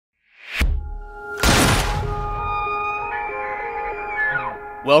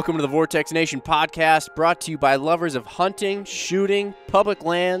Welcome to the Vortex Nation podcast, brought to you by lovers of hunting, shooting, public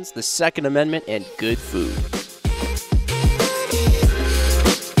lands, the Second Amendment, and good food.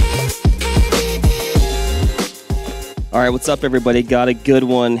 All right, what's up, everybody? Got a good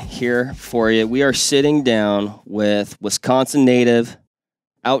one here for you. We are sitting down with Wisconsin native,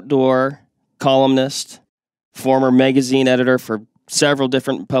 outdoor columnist, former magazine editor for several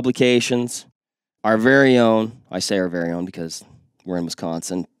different publications, our very own, I say our very own because we're in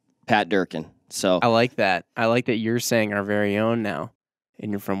Wisconsin, Pat Durkin. So I like that. I like that you're saying our very own now, and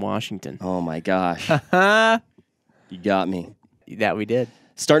you're from Washington. Oh, my gosh. You got me. That we did.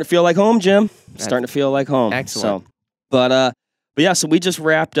 Starting to feel like home, Jim. Starting to feel like home. Excellent. So, but yeah, so we just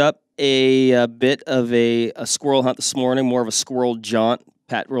wrapped up a bit of a squirrel hunt this morning, more of a squirrel jaunt.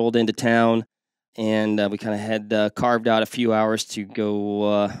 Pat rolled into town, and we kind of had carved out a few hours to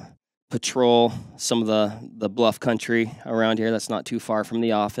go patrol some of the bluff country around here that's not too far from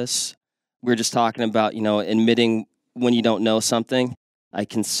the office. We were just talking about, admitting when you don't know something. I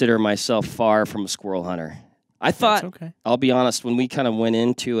consider myself far from a squirrel hunter. I thought, okay. I'll be honest, when we kind of went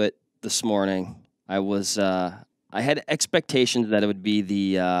into it this morning, I had expectations that it would be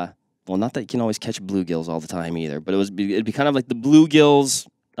the, well, not that you can always catch bluegills all the time either, but it'd be kind of like the bluegills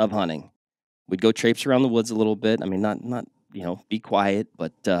of hunting. We'd go traipse around the woods a little bit. I mean, not be quiet,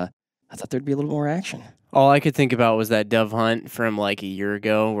 but I thought there'd be a little more action. All I could think about was that dove hunt from like a year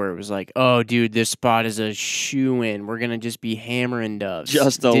ago where it was like, oh, dude, this spot is a shoo-in. We're going to just be hammering doves.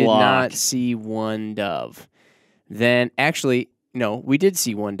 Just a Did lock. not see one dove. Then, actually, no, we did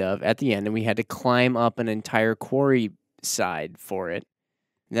see one dove at the end, and we had to climb up an entire quarry side for it.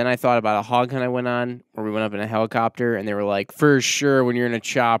 Then I thought about a hog hunt I went on where we went up in a helicopter, and they were like, for sure, when you're in a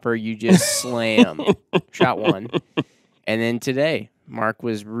chopper, you just slam. Shot one. And then today, Mark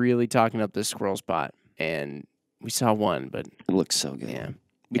was really talking up this squirrel spot, and we saw one, but it looks so good. Yeah,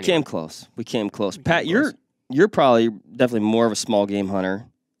 We came close. Pat, you're probably definitely more of a small game hunter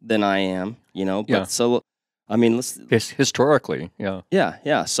than I am, But yeah. So, I mean, let's historically, yeah.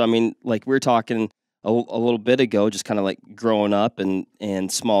 Yeah. So, I mean, like we were talking a little bit ago, just kind of like growing up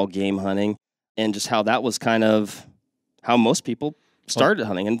and small game hunting, and just how that was kind of how most people started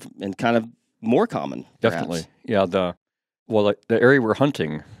hunting and kind of more common. Definitely. Perhaps. Yeah. The area we're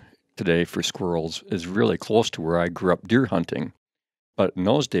hunting today for squirrels is really close to where I grew up deer hunting. But in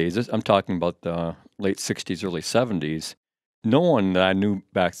those days, I'm talking about the late 60s, early 70s, no one that I knew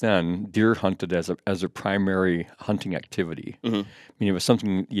back then deer hunted as a primary hunting activity. Mm-hmm. I mean, it was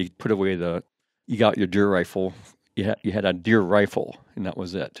something you put away you got your deer rifle, you had a deer rifle, and that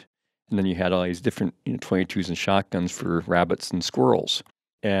was it. And then you had all these different 22s and shotguns for rabbits and squirrels.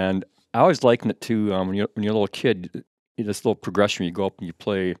 And I always likened it to when you're a little kid, this little progression, you go up and you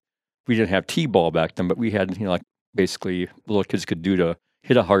play. We didn't have T-ball back then, but we had, like basically little kids could do to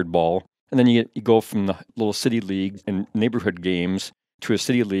hit a hard ball. And then you go from the little city league and neighborhood games to a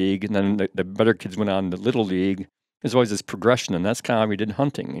city league. And then the better kids went on to little league. There's always this progression. And that's kind of how we did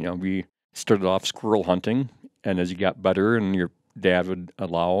hunting. We started off squirrel hunting. And as you got better and your dad would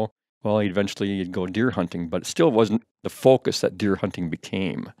allow, well, eventually you'd go deer hunting. But it still wasn't the focus that deer hunting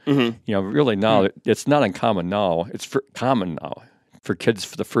became. Mm-hmm. Really now, it's not uncommon now. It's common now for kids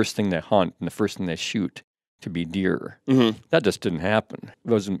for the first thing they hunt and the first thing they shoot to be deer. Mm-hmm. That just didn't happen. It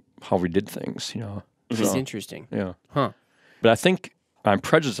wasn't how we did things, this is interesting. Yeah. Huh. But I think I'm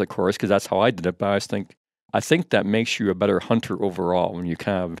prejudiced, of course, because that's how I did it. But I think that makes you a better hunter overall when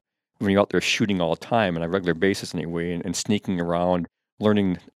you're out there shooting all the time on a regular basis anyway, and sneaking around,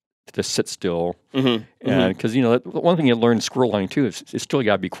 learning to sit still. Mm-hmm. And because one thing you learn in squirrel hunting too is still you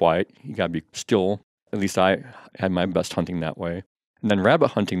gotta be quiet. You gotta be still. At least I had my best hunting that way. And then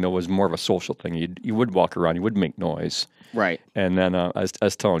rabbit hunting though was more of a social thing. You would walk around, you would make noise. Right. And then I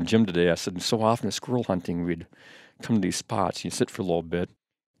was telling Jim today, I said, so often at squirrel hunting, we'd come to these spots, you sit for a little bit,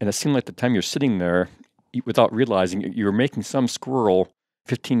 and it seemed like the time you're sitting there, without realizing it, you were making some squirrel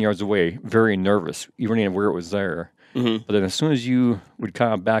 15 yards away very nervous. You weren't even aware it was there. Mm-hmm. But then as soon as you would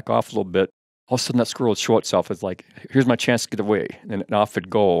kind of back off a little bit, all of a sudden that squirrel would show itself as like, here's my chance to get away. And off it'd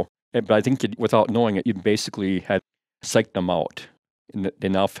go. But I think without knowing it, you basically had psyched them out. And they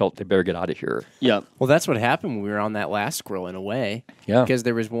now felt they better get out of here. Yeah. Well, that's what happened when we were on that last squirrel in a way. Yeah. Because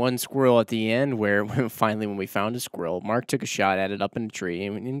there was one squirrel at the end where finally when we found a squirrel, Mark took a shot at it up in a tree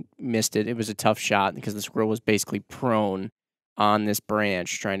and missed it. It was a tough shot because the squirrel was basically prone on this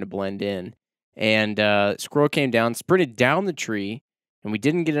branch trying to blend in. And squirrel came down, sprinted down the tree, and we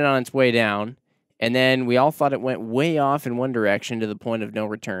didn't get it on its way down. And then we all thought it went way off in one direction to the point of no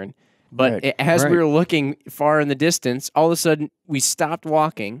return. But as we were looking far in the distance, all of a sudden we stopped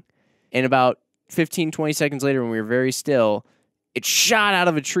walking, and about 15, 20 seconds later when we were very still, it shot out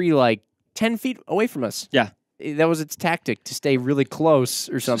of a tree like 10 feet away from us. Yeah. That was its tactic, to stay really close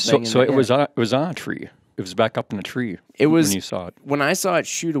or something. So it was on a tree. It was back up in a tree. It was when you saw it. When I saw it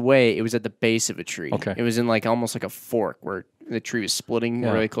shoot away, it was at the base of a tree. Okay. It was in like almost like a fork where the tree was splitting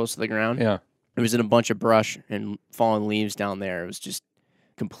really close to the ground. Yeah. It was in a bunch of brush and fallen leaves down there. It was just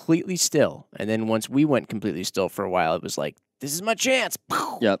completely still. And then once we went completely still for a while, it was like, this is my chance.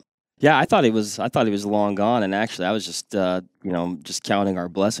 Yep. Yeah, I thought he was long gone, and actually, I was just just counting our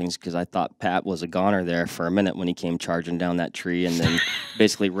blessings because I thought Pat was a goner there for a minute when he came charging down that tree and then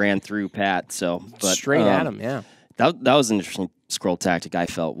basically ran through Pat. So, but, straight at him, yeah. That was an interesting squirrel tactic. I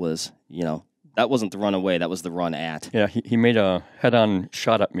felt was that wasn't the run away, that was the run at. Yeah, he made a head-on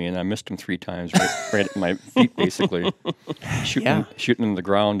shot at me, and I missed him 3 times, right at my feet, basically, shooting in the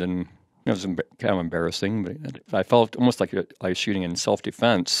ground, and it was kind of embarrassing. But I felt almost like I was shooting in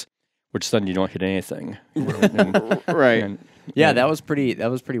self-defense, which then you don't hit anything. Right. Yeah, that was pretty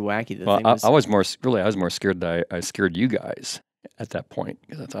wacky. I was more scared that I scared you guys at that point,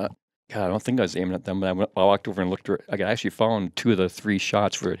 because I thought, God, I don't think I was aiming at them. But I walked over and looked. I actually found 2 of the 3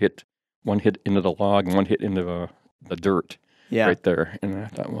 shots where it hit. One hit into the log and one hit into the dirt. Right there. And I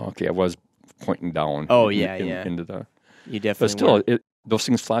thought, well, okay, I was pointing down. Oh, into the. You definitely. But still, those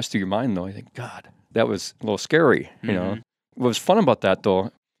things flash through your mind, though. I think, God, that was a little scary. You know. What was fun about that,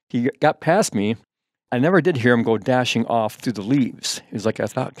 though, he got past me. I never did hear him go dashing off through the leaves. It was like I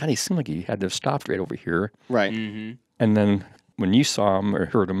thought, God, he seemed like he had to have stopped right over here. Right. Mm-hmm. And then when you saw him or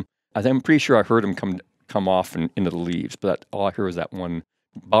heard him, I'm pretty sure I heard him come off and into the leaves. But all I heard was that one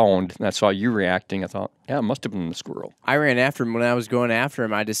bound, and I saw you reacting. I thought, yeah, it must have been the squirrel. I ran after him. When I was going after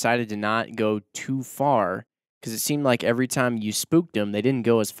him, I decided to not go too far because it seemed like every time you spooked them, they didn't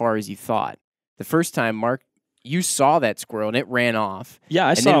go as far as you thought. The first time, Mark, you saw that squirrel, and it ran off. Yeah,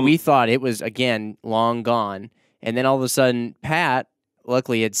 I saw And then him. we thought it was, again, long gone. And then all of a sudden, Pat,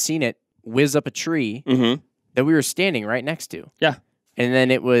 luckily, had seen it whiz up a tree that we were standing right next to. Yeah. And then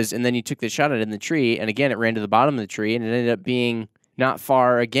you took the shot at it in the tree, and again, it ran to the bottom of the tree, and it ended up being not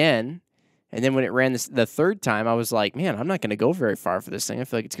far again. And then when it ran the third time, I was like, man, I'm not going to go very far for this thing. I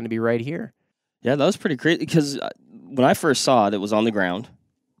feel like it's going to be right here. Yeah, that was pretty crazy because when I first saw it, it was on the ground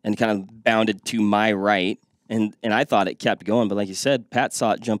and kind of bounded to my right. And I thought it kept going. But like you said, Pat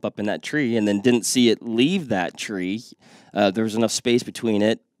saw it jump up in that tree and then didn't see it leave that tree. There was enough space between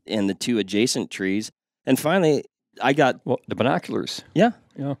it and the 2 adjacent trees. And finally, I got... Well, the binoculars. Yeah.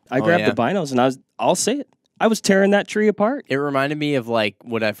 I grabbed the binos and I'll say it. I was tearing that tree apart. It reminded me of like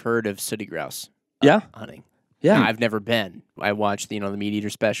what I've heard of sooty grouse hunting. Yeah. I've never been. I watched the Meat Eater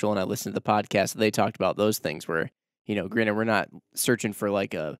special and I listened to the podcast. They talked about those things where, granted, we're not searching for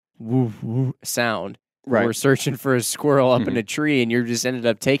like a woo woo sound. Right. We're searching for a squirrel up in a tree, and you just ended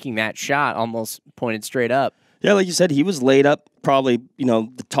up taking that shot almost pointed straight up. Yeah, like you said, he was laid up probably,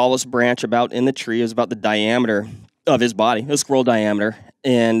 the tallest branch about in the tree. It was about the diameter of his body, the squirrel diameter.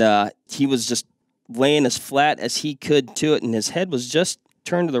 And he was just laying as flat as he could to it, and his head was just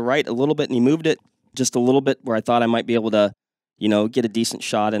turned to the right a little bit, and he moved it just a little bit where I thought I might be able to, get a decent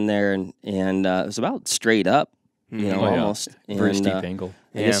shot in there, and it was about straight up, almost. Very steep angle.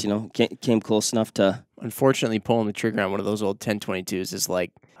 I guess, came close enough to... Unfortunately, pulling the trigger on one of those old 1022s is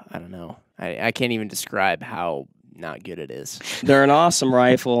like, I don't know. I can't even describe how not good it is. They're an awesome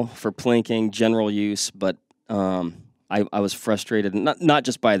rifle for plinking, general use, but I was frustrated, not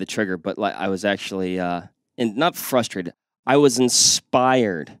just by the trigger, but like I was actually, not frustrated, I was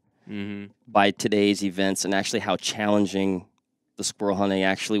inspired by today's events and actually how challenging the squirrel hunting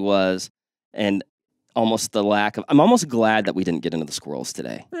actually was, and almost the lack of... I'm almost glad that we didn't get into the squirrels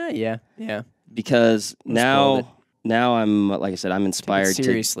today. Yeah. Because now I'm, like I said, I'm inspired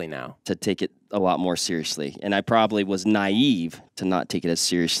to take it a lot more seriously. And I probably was naive to not take it as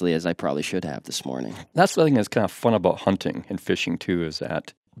seriously as I probably should have this morning. That's the thing that's kind of fun about hunting and fishing too, is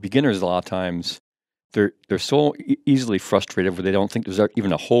that beginners a lot of times, they're so easily frustrated where they don't think there's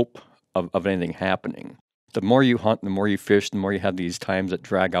even a hope of anything happening. The more you hunt, the more you fish, the more you have these times that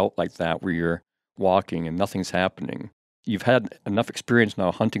drag out like that where you're walking and nothing's happening. You've had enough experience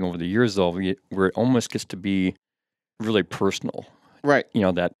now hunting over the years, though, where it almost gets to be really personal. Right.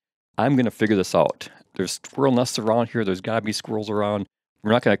 That I'm going to figure this out. There's squirrel nests around here. There's got to be squirrels around.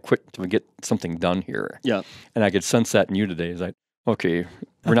 We're not going to quit until we get something done here. Yeah. And I could sense that in you today. It's like, okay,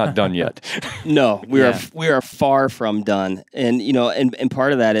 we're not done yet. No, we are far from done. And, and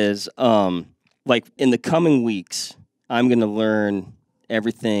part of that is, like in the coming weeks, I'm going to learn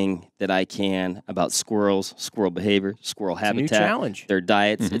everything that I can about squirrels, squirrel behavior, squirrel habitat, new challenge. Their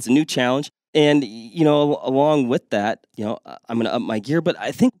diets. It's a new challenge. And, along with that, I'm going to up my gear. But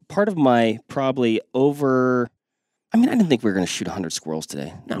I think part of my probably I mean, I didn't think we were going to shoot 100 squirrels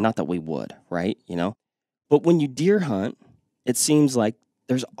today. No. Not that we would, right? You know? But when you deer hunt, it seems like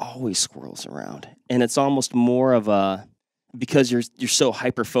there's always squirrels around. And it's almost more of a, because you're so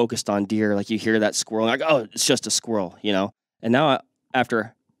hyper-focused on deer, like you hear that squirrel, like, oh, it's just a squirrel, you know? And now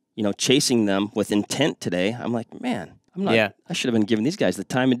after, you know, chasing them with intent today, I'm like, man, I should have been giving these guys the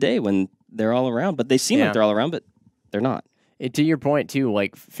time of day when they're all around. But they seem like they're all around, but they're not. To your point, too,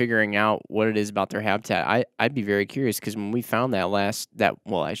 like figuring out what it is about their habitat, I'd be very curious because when we found that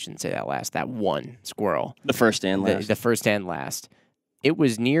that one squirrel. The first and last. The first and last. It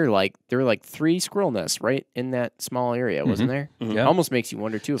was near, there were 3 squirrel nests right in that small area, wasn't there? Mm-hmm. Yeah. Almost makes you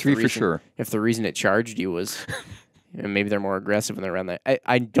wonder, too. If 3 for sure. If the reason it charged you was maybe they're more aggressive when they're around that.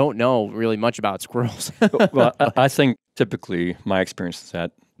 I don't know really much about squirrels. Well, I think typically my experience is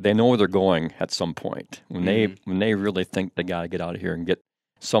that they know where they're going at some point. When they really think they got to get out of here and get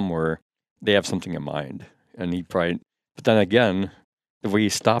somewhere, they have something in mind. And but then again, if we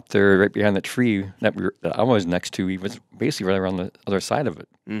stopped there right behind the tree that I was next to, he was basically right around the other side of it.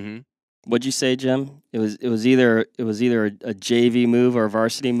 Mm-hmm. What'd you say, Jim? It was either a JV move or a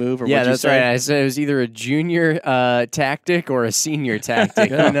varsity move, or yeah, what'd you that's say? right. I said it was either a junior tactic or a senior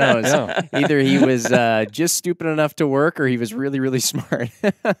tactic. Who knows? Yeah. Either he was just stupid enough to work, or he was really, really smart.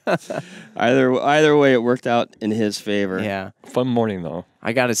 Either way, it worked out in his favor. Yeah. Fun morning though.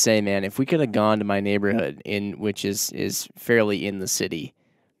 I gotta say, man, if we could have gone to my neighborhood, which is fairly in the city,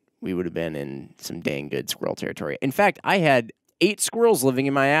 we would have been in some dang good squirrel territory. In fact, I had 8 squirrels living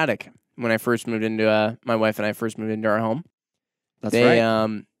in my attic when I first moved into my wife and I first moved into our home. That's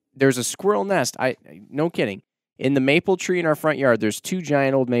right. There's a squirrel nest. No kidding. In the maple tree in our front yard, there's 2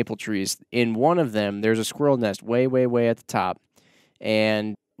 giant old maple trees. In one of them, there's a squirrel nest way, way, way at the top.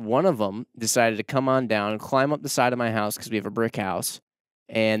 And one of them decided to come on down and climb up the side of my house because we have a brick house,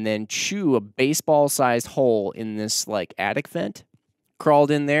 and then chew a baseball-sized hole in this attic vent. Crawled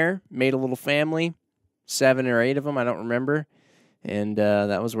in there, made a little family, 7 or 8 of them, I don't remember. And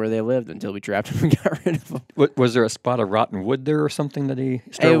that was where they lived until we trapped them and got rid of them. Was there a spot of rotten wood there or something that he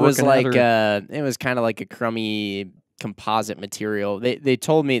started It was working at, or? it was kind of like a crummy composite material. They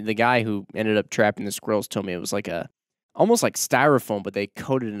told me, the guy who ended up trapping the squirrels told me it was almost like styrofoam, but they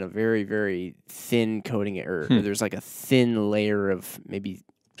coated in a very, very thin coating, or there's a thin layer of maybe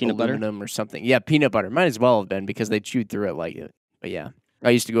peanut aluminum butter or something. Yeah, peanut butter. Might as well have been because they chewed through it like it. But yeah, I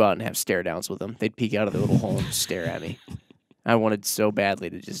used to go out and have stare downs with them. They'd peek out of their little hole and stare at me. I wanted so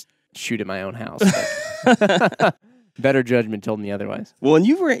badly to just shoot at my own house. Better judgment told me otherwise. Well, and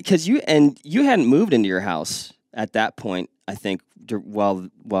you hadn't moved into your house at that point, I think, while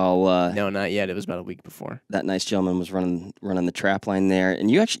No, not yet. It was about a week before. that nice gentleman was running the trap line there, and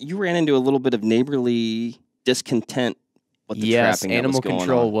you ran into a little bit of neighborly discontent with the trapping that animal was going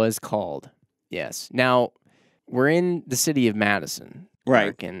control on. was called. Yes. Now we're in the city of Madison, Right.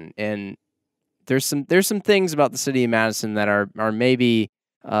 Mark, and there's some things about the city of Madison that are maybe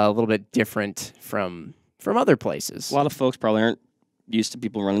a little bit different from other places. A lot of folks probably aren't used to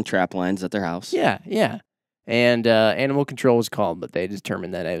people running trap lines at their house. Yeah. And animal control was called, but they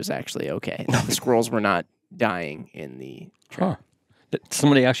determined that it was actually okay. The squirrels were not dying in the trap. Huh.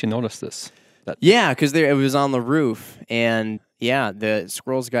 Somebody actually noticed this. Yeah, because it was on the roof, and the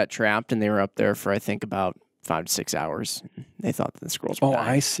squirrels got trapped, and they were up there for I think about 5 to 6 hours. They thought that the squirrels were dying.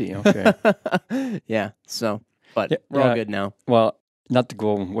 I see. Okay. Yeah. So, but we're all good now. Well, not to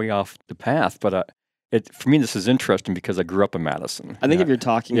go way off the path, but for me, this is interesting because I grew up in Madison. I think if you're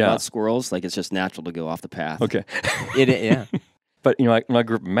talking about squirrels, it's just natural to go off the path. Okay. Yeah. But when I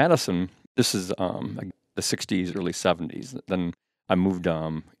grew up in Madison, this is the 60s, early 70s. Then I moved in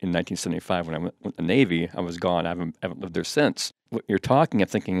 1975 when I went to the Navy. I was gone. I haven't lived there since. What you're talking, I'm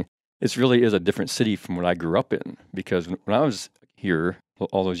thinking, this really is a different city from what I grew up in, because when I was here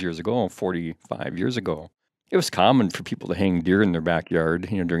all those years ago, 45 years ago, it was common for people to hang deer in their backyard,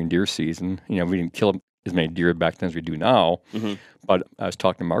 during deer season. We didn't kill as many deer back then as we do now. Mm-hmm. But I was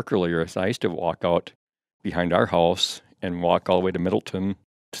talking to Mark earlier, so I used to walk out behind our house and walk all the way to Middleton.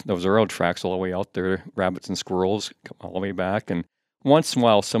 Those railroad tracks all the way out there, rabbits and squirrels all the way back. And once in a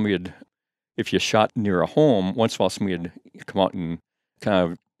while, if you shot near a home, once in a while somebody would come out and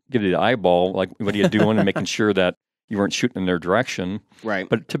kind of give you the eyeball, like, what are you doing, and making sure that you weren't shooting in their direction. Right.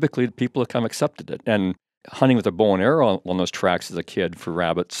 But typically, people have kind of accepted it. And hunting with a bow and arrow on those tracks as a kid for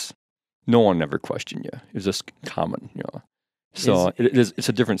rabbits, no one ever questioned you. It was just common, So it's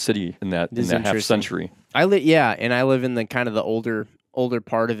a different city in that half century. I live in the kind of the older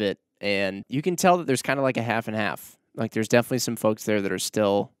part of it, and you can tell that there's kind of like a half and half. Like, there's definitely some folks there that are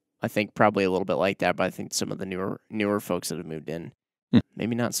still, I think, probably a little bit like that, but I think some of the newer folks that have moved in,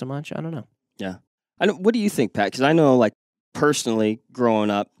 maybe not so much. I don't know. Yeah. What do you think, Pat? Because I know, like, personally, growing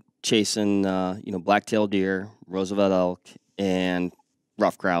up, chasing, black-tailed deer, Roosevelt elk, and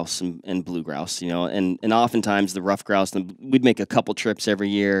rough grouse and blue grouse, and oftentimes the rough grouse, we'd make a couple trips every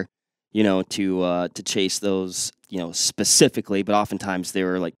year, to chase those, specifically, but oftentimes they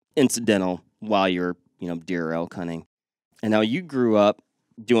were like incidental while you're, deer or elk hunting. And now you grew up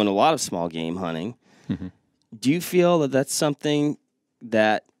doing a lot of small game hunting. Mm-hmm. Do you feel that that's something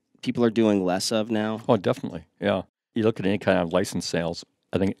that people are doing less of now? Oh, definitely. Yeah. You look at any kind of license sales,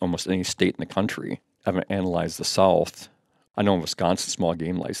 I think almost any state in the country. I haven't analyzed the South. I know Wisconsin's small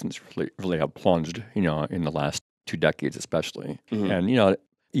game license really have plunged, in the last 2 decades especially. Mm-hmm. And,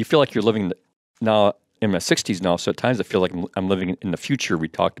 you feel like you're living now in my 60s now, so at times I feel like I'm living in the future. We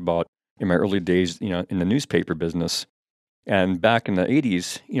talked about in my early days, in the newspaper business. And back in the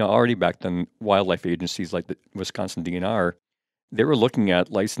 80s, already back then, wildlife agencies like the Wisconsin DNR, they were looking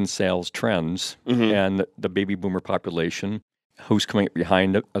at license sales trends and the baby boomer population, who's coming up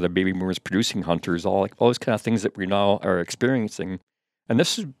behind it, are the baby boomers producing hunters, all those kind of things that we now are experiencing. And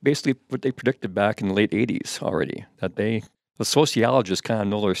this is basically what they predicted back in the late 80s already, that the sociologists kind of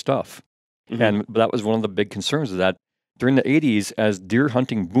know their stuff. Mm-hmm. And that was one of the big concerns, is that during the 80s, as deer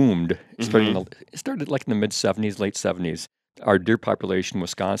hunting boomed, it started like in the mid-70s, late 70s, our deer population in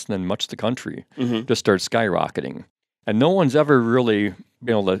Wisconsin and much of the country just started skyrocketing. And no one's ever really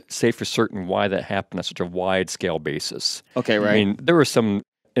been able to say for certain why that happened on such a wide-scale basis. Okay, right. I mean, there were some,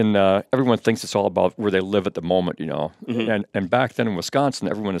 everyone thinks it's all about where they live at the moment, And back then in Wisconsin,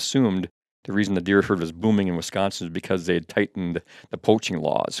 everyone assumed the reason the deer herd was booming in Wisconsin is because they had tightened the poaching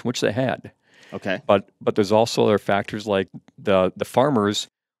laws, which they had. Okay. But there's also other factors like the farmers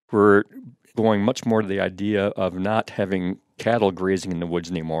were going much more to the idea of not having cattle grazing in the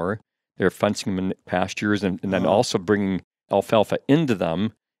woods anymore. They're fencing them in pastures and then also bringing alfalfa into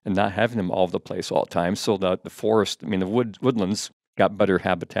them and not having them all over the place all the time. So the forest, the woodlands got better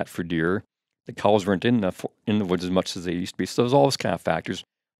habitat for deer. The cows weren't in the woods as much as they used to be. So there's all those kind of factors.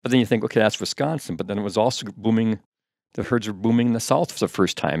 But then you think, okay, that's Wisconsin. But then it was also booming. The herds were booming in the South for the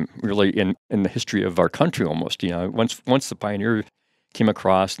first time, really in the history of our country almost. Once the pioneer came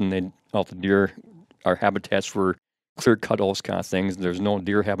across and all the deer, our habitats were clear cut, all those kind of things. There's no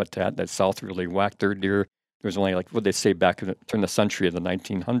deer habitat. That South really whacked their deer. There was only what they say back during the century of the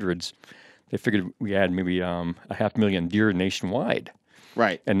 1900s. They figured we had maybe 500,000 deer nationwide.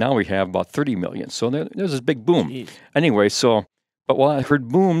 Right. And now we have about 30 million. So there's this big boom. Jeez. Anyway, but while that herd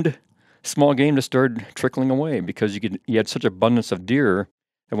boomed, small game just started trickling away because you had such abundance of deer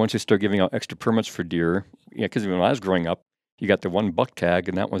that once you start giving out extra permits for deer, because when I was growing up, you got the one buck tag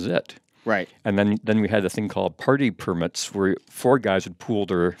and that was it. Right. And then we had a thing called party permits where 4 guys would pool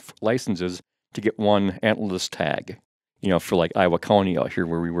their licenses to get one antlerless tag. For like Iowa County out here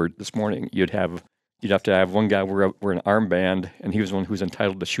where we were this morning, you'd have to have one guy wear an armband, and he was the one who was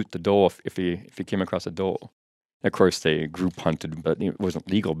entitled to shoot the doe if he came across a doe. Of course, they group hunted, but it wasn't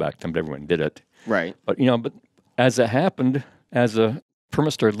legal back then, but everyone did it. Right. But as that happened, as the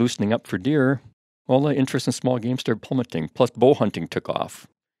permits started loosening up for deer, all the interest in small game started plummeting. Plus, bow hunting took off.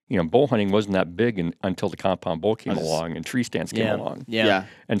 Bow hunting wasn't that big until the compound bow came along and tree stands came along. Yeah.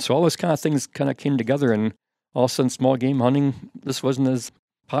 And so all those kind of things kind of came together, and all of a sudden, small game hunting, this wasn't as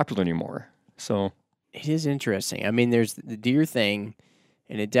popular anymore. So It is interesting. There's the deer thing,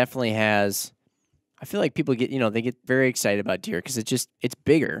 and it definitely has. I feel like people get, they get very excited about deer because it's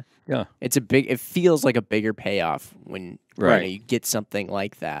bigger. Yeah. It feels like a bigger payoff when Right. you get something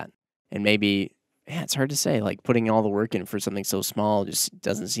like that. And maybe, it's hard to say, like putting all the work in for something so small just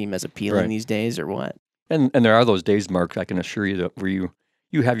doesn't seem as appealing these days or what. And there are those days, Mark, I can assure you, that where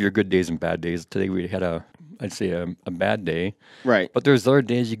you have your good days and bad days. Today we had I'd say a bad day. Right. But there's other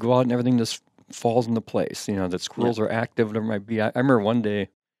days you go out and everything just falls into place. That squirrels are active, whatever it might be. I remember one day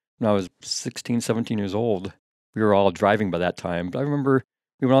when I was 16, 17 years old, we were all driving by that time. But I remember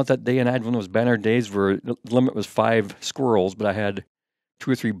we went out that day and I had one of those banner days where the limit was 5 squirrels, but I had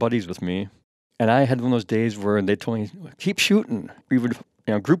 2 or 3 buddies with me. And I had one of those days where they told me, keep shooting. We would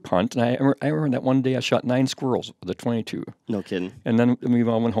group hunt. And I remember that one day I shot 9 squirrels with a 22. No kidding. And then we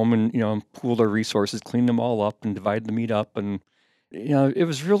all went home and, pooled our resources, cleaned them all up and divided the meat up. And, it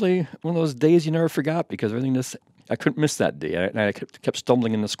was really one of those days you never forgot because everything I couldn't miss that day. I kept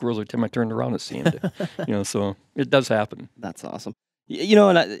stumbling in the squirrels every time I turned around, it seemed. So it does happen. That's awesome. And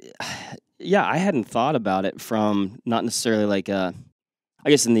I hadn't thought about it from not necessarily like I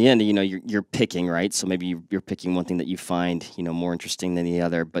guess in the end, you're picking, right? So maybe you're picking one thing that you find, more interesting than the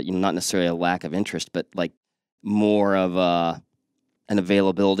other, but not necessarily a lack of interest, but like more of an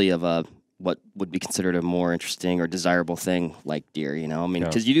availability of what would be considered a more interesting or desirable thing like deer,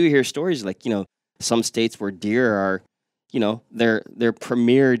 because you do hear stories like, some states where deer are, their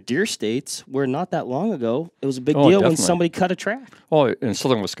premier deer states, where not that long ago it was a big deal when definitely. somebody cut a track. Oh, and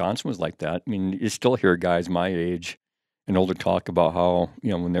southern Wisconsin was like that. I mean, you still hear guys my age and older talk about how,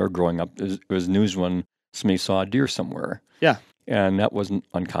 when they were growing up, it was news when somebody saw a deer somewhere. Yeah. And that wasn't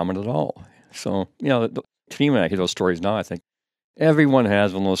uncommon at all. So, to me, when I hear those stories now, I think everyone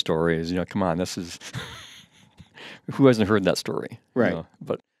has one of those stories. Come on, this is who hasn't heard that story? Right.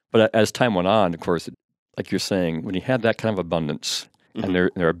 But as time went on, of course, like you're saying, when you have that kind of abundance, and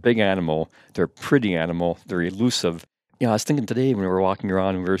they're a big animal, they're a pretty animal, they're elusive. I was thinking today when we were walking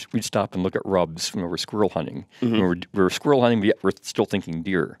around, and we'd stop and look at rubs when we were squirrel hunting. When we were squirrel hunting, yet we're still thinking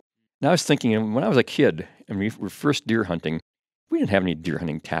deer. And I was thinking, when I was a kid and we were first deer hunting, we didn't have any deer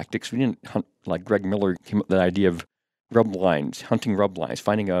hunting tactics. We didn't hunt, like Greg Miller came up with that idea of rub lines, hunting rub lines,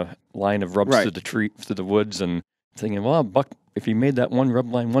 finding a line of rubs through the tree, through the woods, and thinking, well, a buck, if he made that one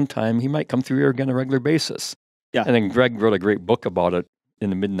rub line one time, he might come through here again on a regular basis. Yeah. And then Greg wrote a great book about it in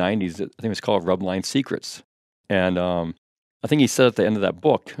the mid-'90s. I think it was called Rub Line Secrets. And I think he said at the end of that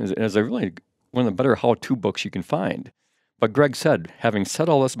book, it's a really one of the better how-to books you can find. But Greg said, having said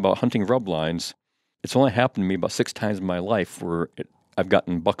all this about hunting rub lines, it's only happened to me about 6 times in my life where I've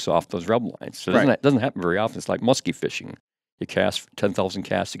gotten bucks off those rub lines. So it doesn't happen very often. It's like muskie fishing. You cast 10,000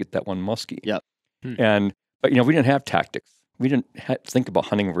 casts to get that one muskie. Yep. But we didn't have tactics. We didn't think about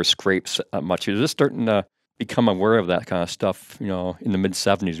hunting over scrapes much. We were just starting to become aware of that kind of stuff. In the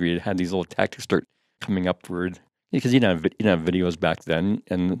mid-'70s, we had these little tactics start coming upward. Because you didn't have videos back then,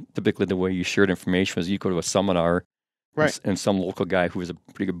 and typically the way you shared information was you go to a seminar, and some local guy who was a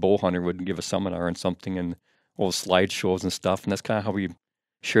pretty good bow hunter would give a seminar on something, and all slideshows and stuff, and that's kind of how we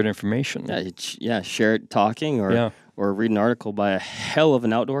shared information. Yeah, share it talking or read an article by a hell of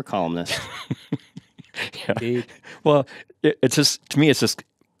an outdoor columnist. Yeah. Well, it's just, to me, it's just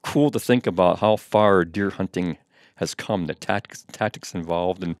cool to think about how far deer hunting has come, the tactics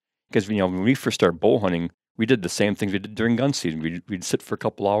involved, and because when we first started bow hunting, we did the same things we did during gun season. We'd sit for a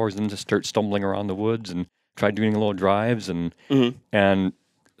couple hours and just start stumbling around the woods and try doing little drives. And I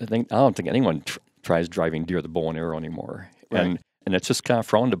don't think anyone tries driving deer with a bow and arrow anymore. Right. And it's just kind of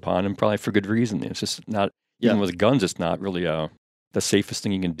frowned upon, and probably for good reason. It's just not, even with guns, it's not really the safest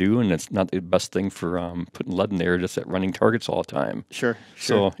thing you can do, and it's not the best thing for putting lead in there just at running targets all the time. Sure.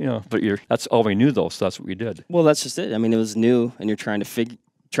 So, but that's all we knew, though, so that's what we did. Well, that's just it. I mean, it was new, and you're trying to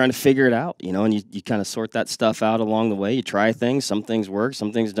figure it out, and you kind of sort that stuff out along the way. You try things, some things work,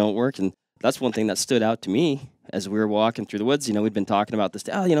 some things don't work, and that's one thing that stood out to me as we were walking through the woods. We'd been talking about this,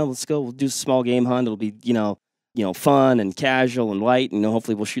 let's go, we'll do a small game hunt. It'll be, fun and casual and light, and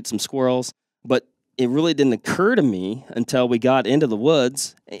hopefully we'll shoot some squirrels. But it really didn't occur to me until we got into the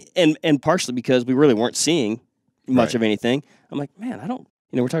woods, and partially because we really weren't seeing much of anything. I'm like, man, I don't.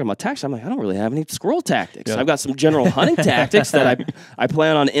 We're talking about tactics. I'm like, I don't really have any squirrel tactics. Yeah. I've got some general hunting tactics that I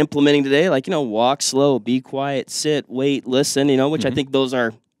plan on implementing today, like, walk slow, be quiet, sit, wait, listen, which I think those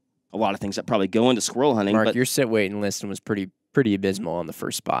are a lot of things that probably go into squirrel hunting. Mark, your sit, wait, and listen was pretty abysmal on the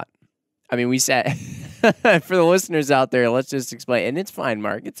first spot. I mean, we sat, for the listeners out there, let's just explain, and it's fine,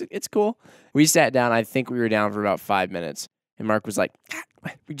 Mark. It's cool. We sat down. I think we were down for about 5 minutes, and Mark was like,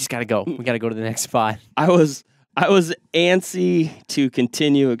 we just got to go. We got to go to the next spot. I was antsy to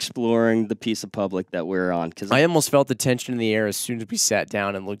continue exploring the piece of public that we're on. Cause I almost felt the tension in the air as soon as we sat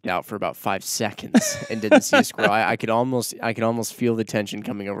down and looked out for about 5 seconds and didn't see a squirrel. I could almost feel the tension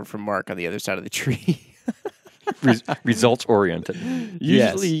coming over from Mark on the other side of the tree. Results oriented.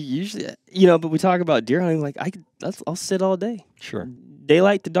 Usually, but we talk about deer hunting. Like I'll sit all day. Sure.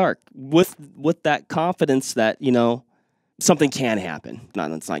 Daylight to dark with that confidence that something can happen.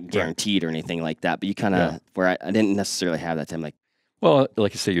 It's not guaranteed or anything like that, but you kind of where I didn't necessarily have that time. Like, well,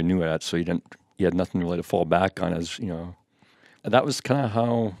 like you say, you're new at it, so you had nothing really to fall back on. As that was kind of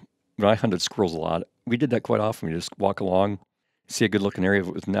how when I hunted squirrels a lot. We did that quite often. We just walk along, see a good looking area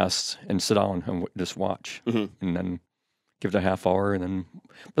with nests, and sit down and just watch, and then give it a half hour, and then.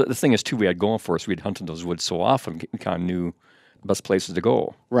 But the thing is, too, we had going for us. We'd hunted those woods so often, we kind of knew the best places to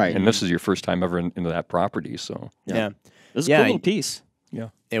go. Right. And this is your first time ever into that property, so yeah. It was a cool little piece. Yeah.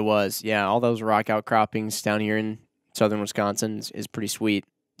 It was. Yeah, all those rock outcroppings down here in southern Wisconsin is pretty sweet.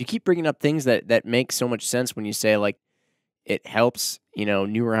 You keep bringing up things that make so much sense when you say, like, it helps,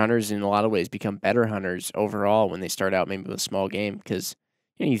 newer hunters in a lot of ways become better hunters overall when they start out maybe with a small game because,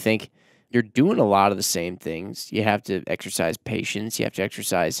 you think you're doing a lot of the same things. You have to exercise patience. You have to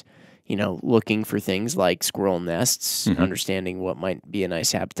exercise, looking for things like squirrel nests, understanding what might be a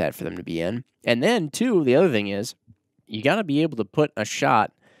nice habitat for them to be in. And then, too, the other thing is, you got to be able to put a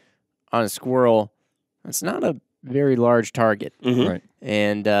shot on a squirrel that's not a very large target. Mhm. Right.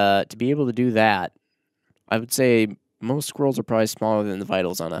 And to be able to do that, I would say most squirrels are probably smaller than the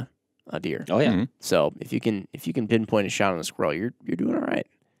vitals on a deer. Oh yeah. Mhm. So if you can pinpoint a shot on a squirrel, you're doing all right.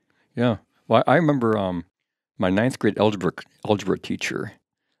 Yeah. Well, I remember my ninth grade algebra teacher.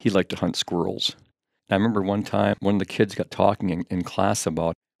 He liked to hunt squirrels. I remember one time one of the kids got talking in class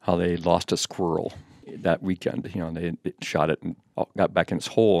about how they lost a squirrel that weekend. They shot it and got back in its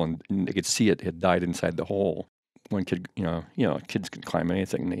hole, and they could see it had died inside the hole. One kid, kids can climb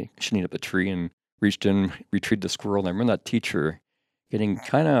anything. They sneaked up the tree and reached in, retrieved the squirrel. And I remember that teacher getting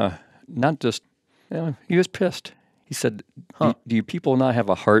kind of not just, he was pissed. He said, do you people not have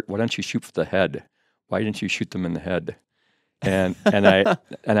a heart? Why don't you shoot for the head? Why didn't you shoot them in the head? And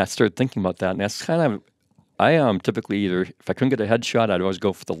I started thinking about that, and that's kind of, I typically either, if I couldn't get a headshot, I'd always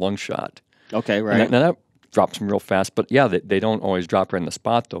go for the lung shot. Okay, right. Now that drops them real fast, but yeah, they don't always drop right in the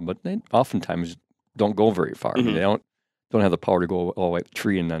spot though. But they oftentimes don't go very far. I mean, they don't have the power to go all the way up the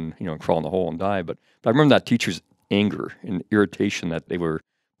tree and then crawl in the hole and die. But I remember that teacher's anger and irritation that they were.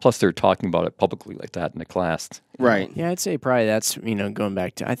 Plus, they're talking about it publicly like that in the class. Right. Yeah, I'd say probably that's, going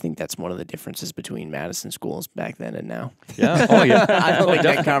back to, I think that's one of the differences between Madison schools back then and now. Yeah. Oh, yeah. I don't think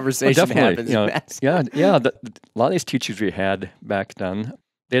that conversation happens in Madison. Yeah. A lot of these teachers we had back then,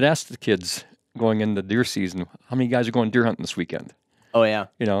 they'd ask the kids going into deer season, how many guys are going deer hunting this weekend? Oh, yeah.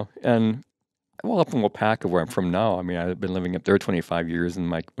 And up in Wapaka, where I'm from now, I mean, I've been living up there 25 years,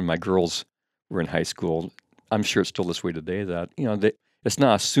 and when my girls were in high school, I'm sure it's still this way today that, it's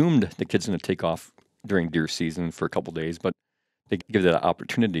not assumed the kid's going to take off during deer season for a couple days, but they give that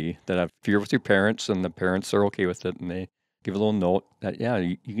opportunity that if you're with your parents and the parents are okay with it, and they give a little note that,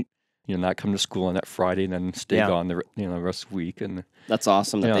 you not come to school on that Friday and then stay gone the rest of the week. And that's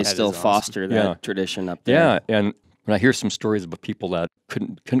awesome that they still foster that tradition up there. Yeah, and when I hear some stories about people that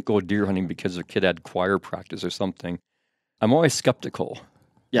couldn't go deer hunting because their kid had choir practice or something, I'm always skeptical.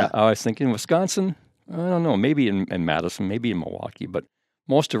 Yeah. I was thinking, Wisconsin, I don't know, maybe in Madison, maybe in Milwaukee, but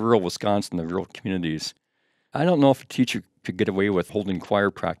most of rural Wisconsin, the rural communities, I don't know if a teacher could get away with holding choir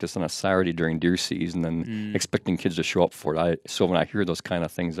practice on a Saturday during deer season and expecting kids to show up for it. So when I hear those kind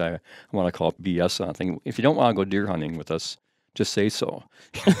of things, I want to call it BS. I think if you don't want to go deer hunting with us, just say so.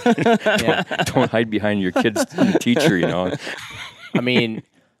 Don't hide behind your kid's teacher, I mean,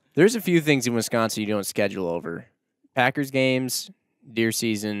 there's a few things in Wisconsin you don't schedule over. Packers games, deer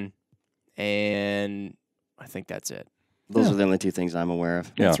season, and I think that's it. Those are the only two things I'm aware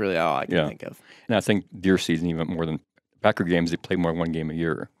of. That's really all I can think of. And I think deer season, even more than Packer games, they play more than one game a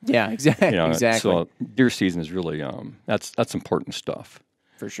year. Yeah, exactly. Exactly. So deer season is really that's important stuff.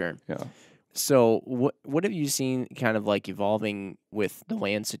 For sure. Yeah. So what have you seen kind of like evolving with the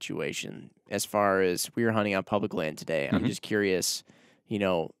land situation as far as we were hunting on public land today? I'm just curious,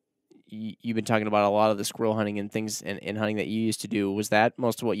 you've been talking about a lot of the squirrel hunting and things and hunting that you used to do. Was that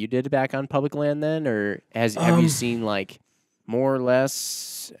most of what you did back on public land then? Or have you seen like more or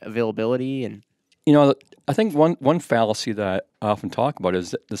less availability? And I think one fallacy that I often talk about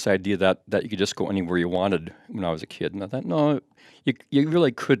is this idea that you could just go anywhere you wanted when I was a kid. And I thought, no, you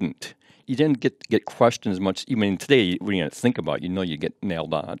really couldn't. You didn't get questioned as much. Even today, when you think about it, you get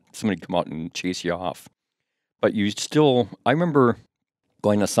nailed on. Somebody come out and chase you off. But you still, I remember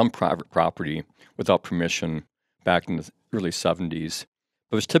going to some private property without permission back in the early 70s.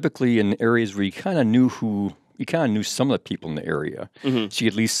 It was typically in areas where you kind of knew some of the people in the area. So you could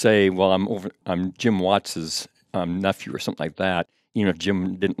at least say, well, I'm Jim Watts's nephew or something like that. Even if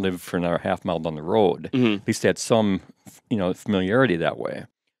Jim didn't live for another half mile down the road, at least they had some, familiarity that way.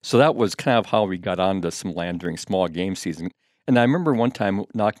 So that was kind of how we got onto some land during small game season. And I remember one time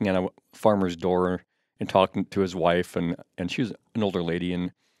knocking on a farmer's door and talking to his wife, and she was an older lady,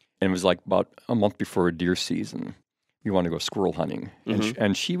 and it was like about a month before deer season. We wanted to go squirrel hunting.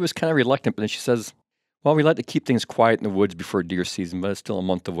 And she was kind of reluctant, but then she says, well, we like to keep things quiet in the woods before deer season, but it's still a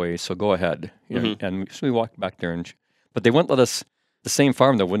month away, so go ahead. And so we walked back there, but they wouldn't let us, the same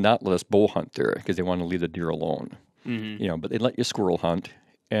farm that would not let us bow hunt there because they wanted to leave the deer alone. But they let you squirrel hunt.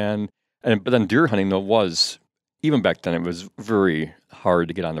 But then deer hunting, though, was, even back then, it was very hard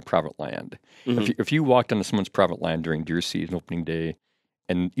to get on the private land. If you walked onto someone's private land during deer season, opening day,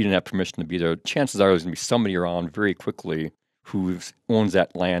 and you didn't have permission to be there, chances are there's going to be somebody around very quickly who owns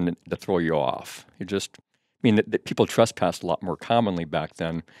that land to throw you off. People trespassed a lot more commonly back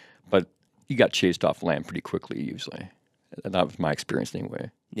then, but you got chased off land pretty quickly, usually. That was my experience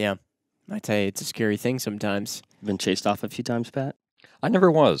anyway. Yeah. I tell you, it's a scary thing sometimes. Been chased off a few times, Pat? I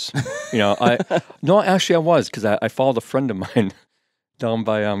never was. Actually I was, because I followed a friend of mine down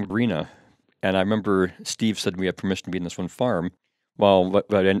by Rena, and I remember Steve said we had permission to be in this one farm. Well,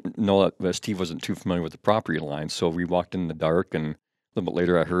 but I didn't know that Steve wasn't too familiar with the property line, so we walked in the dark, and a little bit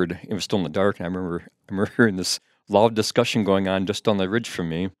later I heard it was still in the dark, and I remember hearing this loud discussion going on just on the ridge from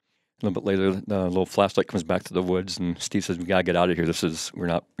me. A little bit later, the little flashlight comes back to the woods, and Steve says, "We gotta get out of here. We're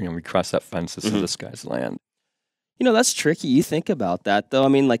not, we crossed that fence. This is this guy's land." That's tricky. You think about that, though. I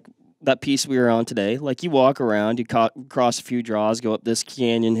mean, like that piece we were on today, like you walk around, you cross a few draws, go up this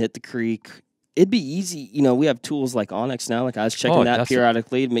canyon, hit the creek. It'd be easy. We have tools like Onyx now. Like I was checking that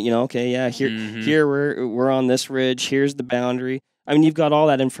periodically. Okay, yeah, here we're on this ridge. Here's the boundary. I mean, you've got all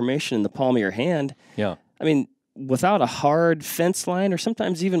that information in the palm of your hand. Yeah. I mean, without a hard fence line, or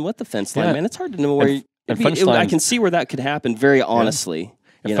sometimes even with the fence line, man, it's hard to know where. I can see where that could happen. Very honestly.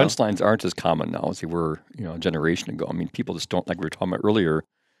 And fence lines aren't as common now as they were, a generation ago. I mean, people just don't, like we were talking about earlier,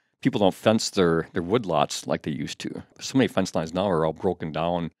 people don't fence their wood lots like they used to. So many fence lines now are all broken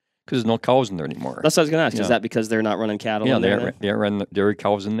down because there's no cows in there anymore. That's what I was going to ask. Is that because they're not running cattle in there? They aren't running dairy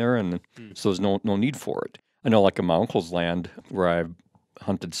cows in there, and so there's no need for it. I know, like in my uncle's land, where I've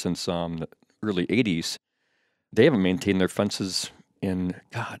hunted since the early 80s, they haven't maintained their fences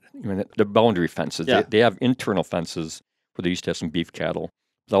the boundary fences. Yeah. They have internal fences where they used to have some beef cattle.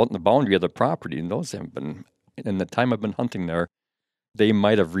 Out in the boundary of the property, and those haven't been. In the time I've been hunting there, they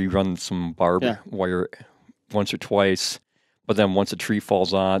might have rerun some barbed wire once or twice, but then once a tree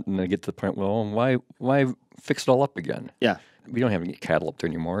falls on, and they get to the point, well, why fix it all up again? Yeah, we don't have any cattle up there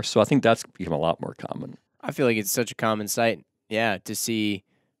anymore, so I think that's become a lot more common. I feel like it's such a common sight, to see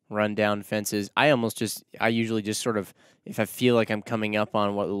run down fences. I usually just sort of, if I feel like I'm coming up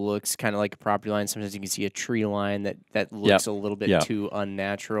on what looks kind of like a property line, sometimes you can see a tree line that looks a little bit too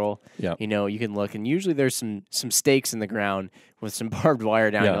unnatural. Yeah. You can look, and usually there's some stakes in the ground with some barbed wire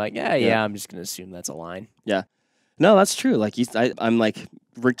down. You're like, I'm just going to assume that's a line. Yeah. No, that's true. Like I'm like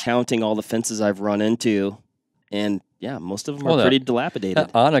recounting all the fences I've run into, and most of them are pretty dilapidated.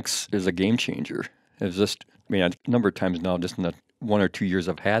 That Onyx is a game changer. It's just, a number of times now, just in the 1 or 2 years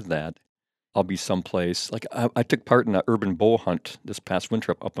I've had that, I'll be someplace. Like I took part in an urban bow hunt this past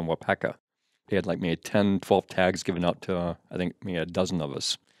winter up in Wapaka. They had like maybe 10, 12 tags given out to, I think, maybe a dozen of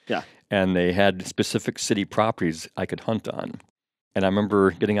us. Yeah. And they had specific city properties I could hunt on. And I remember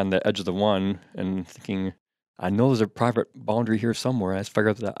getting on the edge of the one and thinking, I know there's a private boundary here somewhere. I just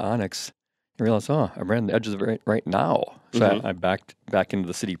figured out that Onyx and realized, I'm on the edge of it right now. So I backed back into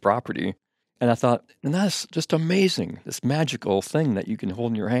the city property. And I thought, and that's just amazing, this magical thing that you can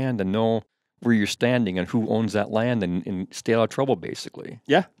hold in your hand and know where you're standing and who owns that land and stay out of trouble, basically.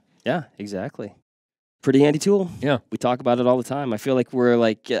 Yeah, exactly. Pretty handy tool. Yeah. We talk about it all the time. I feel like we're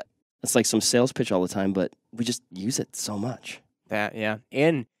like, it's like some sales pitch all the time, but we just use it so much.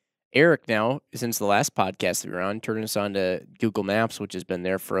 And Eric now, since the last podcast that we were on, turned us on to Google Maps, which has been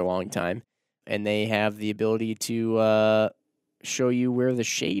there for a long time. And they have the ability to show you where the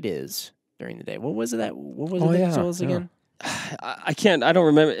shade is during the day. What was it that told us again? I don't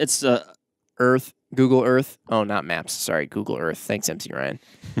remember. It's Earth, Google Earth. Oh, not Maps. Sorry, Google Earth. Thanks, MC Ryan.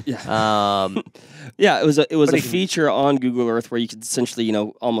 Yeah. It was a feature on Google Earth where you could essentially,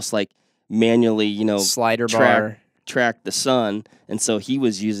 almost like manually, slider bar track the sun, and so he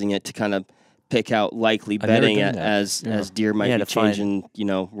was using it to kind of pick out likely bedding as deer might be changing,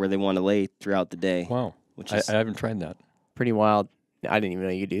 where they want to lay throughout the day. Wow. I haven't tried that. Pretty wild. I didn't even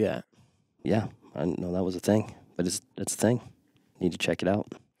know you could do that. Yeah, I didn't know that was a thing, but it's a thing. Need to check it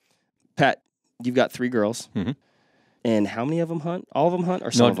out. Pat, you've got 3 girls. Mm-hmm. And how many of them hunt? All of them hunt, or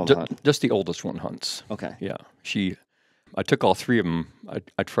some of them hunt? Just the oldest one hunts. Okay. Yeah. I took all 3 of them.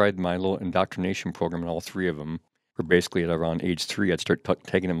 I tried my little indoctrination program, and all 3 of them were basically at around age 3. I'd start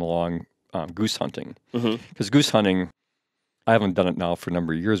taking them along goose hunting. Because goose hunting, I haven't done it now for a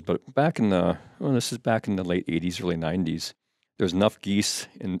number of years, but this is back in the late 80s, early 90s. There's enough geese,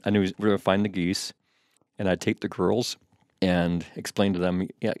 and I knew we were going to find the geese, and I'd take the girls and explain to them,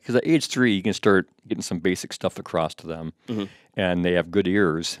 because at age 3, you can start getting some basic stuff across to them, and they have good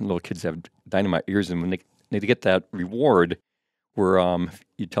ears, and little kids have dynamite ears, and when they get that reward where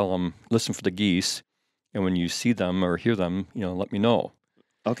you tell them, listen for the geese, and when you see them or hear them, let me know.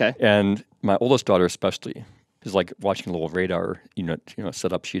 Okay. And my oldest daughter especially is like watching a little radar unit,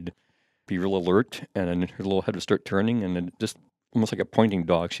 set up. She'd be real alert, and then her little head would start turning, and then just almost like a pointing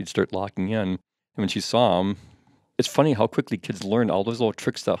dog, she'd start locking in. And when she saw them, it's funny how quickly kids learn all those little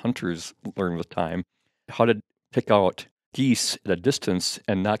tricks that hunters learn with time. How to pick out geese at a distance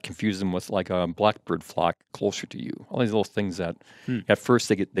and not confuse them with like a blackbird flock closer to you. All these little things that at first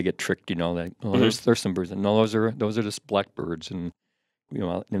they get tricked. There's some birds. No, those are just blackbirds. And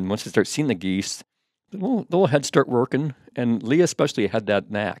and once they start seeing the geese, the little heads start working. And Leah especially had that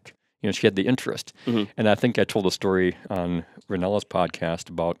knack. she had the interest. And I think I told a story on Renella's podcast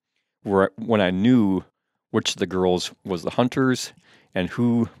about when I knew which of the girls was the hunters and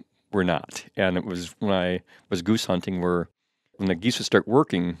who were not. And it was when I was goose hunting where when the geese would start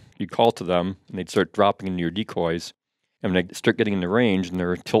working, you'd call to them and they'd start dropping into your decoys. And when they start getting in the range and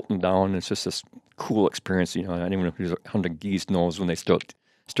they're tilting down, it's just this cool experience. Anyone who's hunted geese knows when they start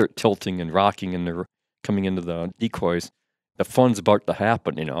tilting and rocking and they're coming into the decoys, the fun's about to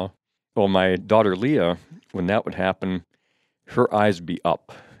happen, Well, my daughter Leah, when that would happen, her eyes would be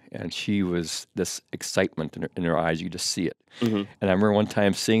up. And she was this excitement in her eyes. You just see it. And I remember one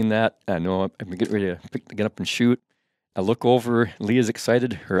time seeing that. I know I'm getting ready to get up and shoot. I look over. Leah's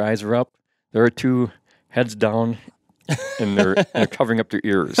excited. Her eyes are up. There are two heads down, and they're covering up their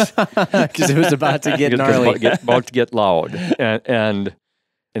ears because it was about to get gnarly. About to get loud. And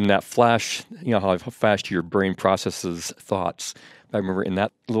in that flash, how fast your brain processes thoughts. I remember in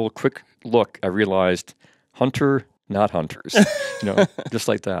that little quick look, I realized hunter, not hunters, just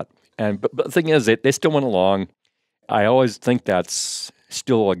like that. But the thing is, they still went along. I always think that's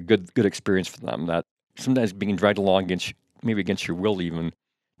still a good experience for them. That sometimes being dragged along against your will, even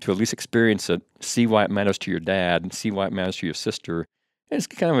to at least experience it, see why it matters to your dad, and see why it matters to your sister. And it's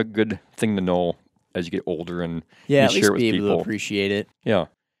kind of a good thing to know as you get older and at share least it with be people. able to appreciate it. Yeah,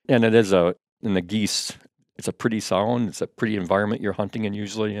 and it is in the geese. It's a pretty sound. It's a pretty environment you're hunting in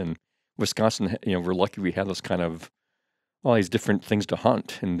usually. And Wisconsin, we're lucky we have those kind of all these different things to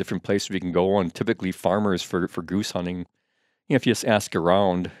hunt and different places we can go. And typically farmers for goose hunting, if you just ask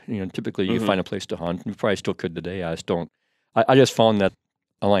around, typically you find a place to hunt. You probably still could today. I just don't. I just found that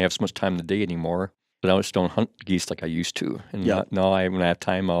I don't have so much time in the day anymore, but I just don't hunt geese like I used to. And now when I have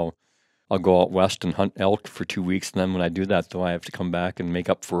time, I'll go out west and hunt elk for 2 weeks. And then when I do that, though, I have to come back and make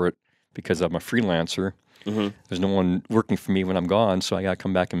up for it because I'm a freelancer. There's no one working for me when I'm gone, so I got to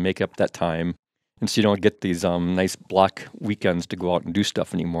come back and make up that time. And so you don't get these nice block weekends to go out and do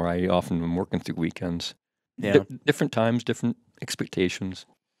stuff anymore. I often am working through weekends. Yeah. Different times, different expectations.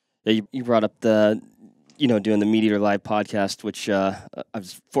 Yeah, you brought up the, doing the Meat Eater Live podcast, which I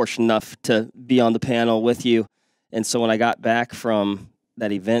was fortunate enough to be on the panel with you. And so when I got back from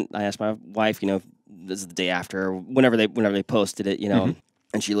that event, I asked my wife, this is the day after, or whenever they posted it,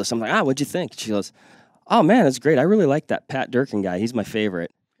 and she listened. I'm like, what'd you think? She goes, oh man, that's great. I really like that Pat Durkin guy. He's my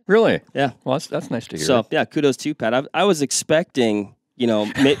favorite. Really? Yeah. Well, that's nice to hear. So yeah, kudos to you, Pat. I was expecting,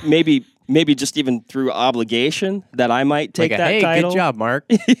 maybe just even through obligation that I might take that hey, title. Good job, Mark.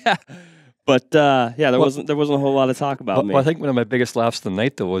 Yeah. But there wasn't a whole lot of talk about me. Well, I think one of my biggest laughs of the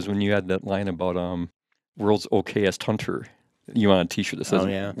night though was when you had that line about world's okayest hunter. You on a T-shirt that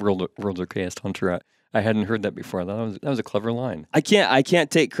says world's okayest hunter. I hadn't heard that before. That was a clever line. I can't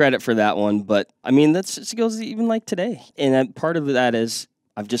take credit for that one, but I mean it goes even like today. And part of that is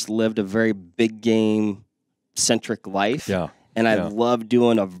I've just lived a very big game centric life. Yeah. And I love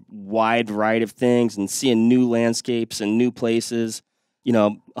doing a wide variety of things and seeing new landscapes and new places.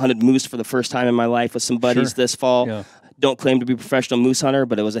 Hunted moose for the first time in my life with some buddies this fall. Yeah. Don't claim to be a professional moose hunter,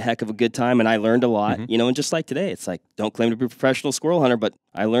 but it was a heck of a good time, and I learned a lot. And just like today, it's like, don't claim to be a professional squirrel hunter, but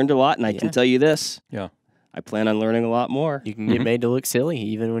I learned a lot, and I can tell you this. Yeah. I plan on learning a lot more. You can get made to look silly,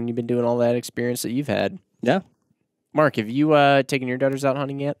 even when you've been doing all that experience that you've had. Yeah. Mark, have you taken your daughters out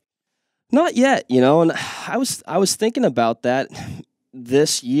hunting yet? Not yet, and I was thinking about that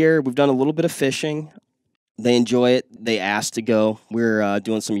this year. We've done a little bit of fishing. They enjoy it. They asked to go. We're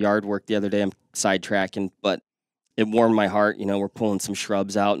doing some yard work the other day. I'm sidetracking, but it warmed my heart. We're pulling some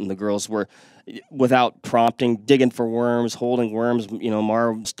shrubs out, and the girls were, without prompting, digging for worms, holding worms.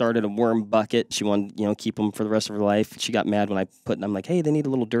 Mara started a worm bucket. She wanted, keep them for the rest of her life. She got mad when I put them. I'm like, hey, they need a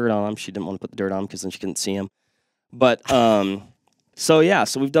little dirt on them. She didn't want to put the dirt on them because then she couldn't see them. But so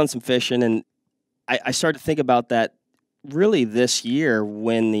we've done some fishing, and I started to think about that really this year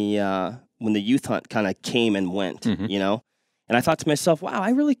when the youth hunt kind of came and went, and I thought to myself, wow,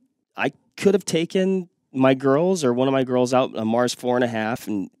 I could have taken my girls or one of my girls out. Mars 4.5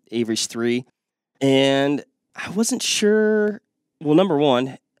 and Avery's 3, and I wasn't sure. Well, number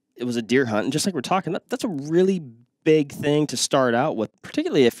one, it was a deer hunt, and just like we're talking, that's a really big thing to start out with,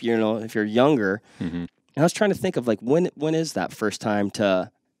 particularly if you're younger. And I was trying to think of like when is that first time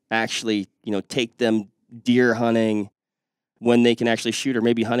to actually take them deer hunting when they can actually shoot, or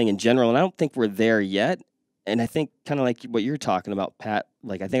maybe hunting in general. And I don't think we're there yet. And I think kind of like what you're talking about, Pat,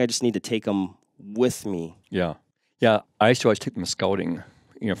 like I think I just need to take them with me. Yeah. Yeah. I used to always take them scouting,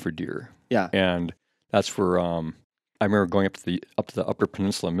 for deer. Yeah. And that's where I remember going up to the Upper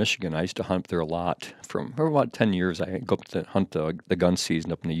Peninsula of Michigan. I used to hunt there a lot for about 10 years. I go up to hunt the gun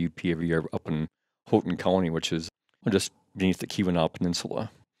season up in the UP every year up in Houghton County, which is just beneath the Keweenaw Peninsula.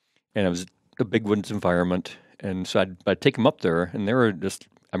 and it was a big woods environment. And so I'd take them up there, and they were just.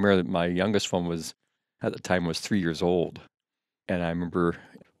 I remember that my youngest one was at the time was 3 years old, and I remember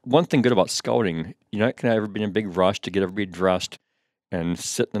one thing good about scouting, you're not gonna ever be in a big rush to get everybody dressed and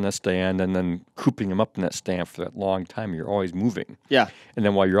sitting in a stand and then cooping them up in that stand for that long time. You're always moving. Yeah. And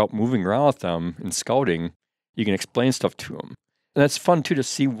then while you're out moving around with them and scouting, you can explain stuff to them. And that's fun, too, to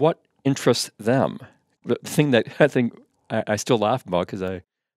see what interests them. The thing that I think I still laugh about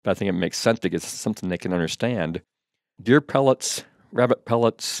but I think it makes sense because it's something they can understand. Deer pellets, rabbit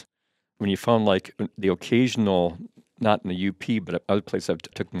pellets, when you found like the occasional, not in the UP, but other places I've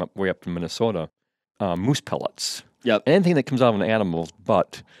took them way up to Minnesota, moose pellets. Yep. Anything that comes out of an animal's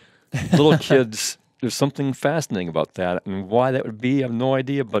butt. Little kids, there's something fascinating about that. And why that would be, I have no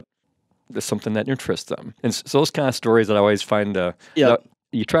idea, but there's something that interests them. And so those kind of stories that I always find,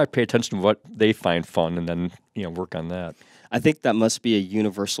 you try to pay attention to what they find fun and then, work on that. I think that must be a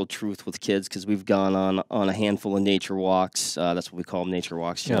universal truth with kids because we've gone on a handful of nature walks. That's what we call them, nature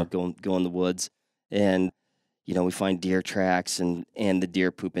walks, go in the woods. And we find deer tracks and the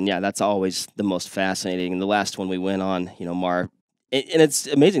deer poop. And, that's always the most fascinating. And the last one we went on, Mar, and it's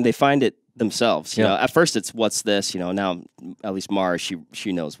amazing. They find it themselves. You know, at first it's, what's this? Now at least Mara,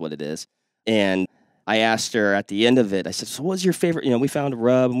 she knows what it is. And I asked her at the end of it, I said, so what was your favorite? We found a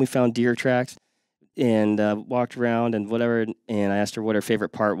rub and we found deer tracks and walked around and whatever. And I asked her what her favorite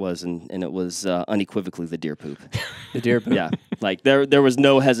part was. And it was unequivocally the deer poop. The deer poop. Yeah. Like there was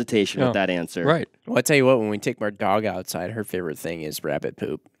no hesitation with that answer. Right. Well, I tell you what, when we take our dog outside, her favorite thing is rabbit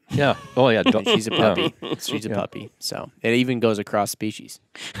poop. Yeah. Oh, yeah. And she's a puppy. She's a puppy. So it even goes across species.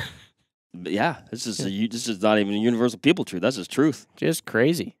 But this is not even a universal people truth. That's just truth. Just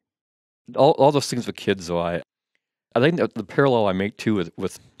crazy. All those things with kids, though, I think that the parallel I make, too,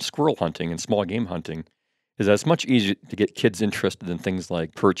 with squirrel hunting and small game hunting is that it's much easier to get kids interested in things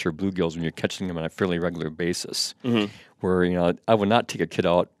like perch or bluegills when you're catching them on a fairly regular basis. Mm-hmm. Where, I would not take a kid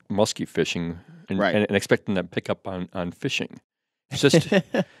out muskie fishing and expect them to pick up on fishing. It's just,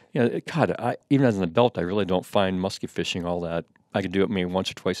 God, even as an adult, I really don't find muskie fishing all that. I can do it maybe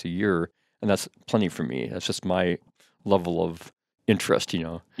once or twice a year, and that's plenty for me. That's just my level of interest,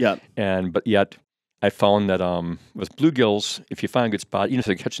 Yeah. But yet, I found that with bluegills, if you find a good spot, if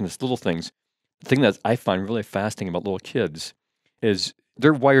they're catching these little things, the thing that I find really fascinating about little kids is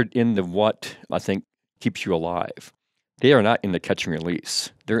they're wired into what I think keeps you alive. They are not into catch and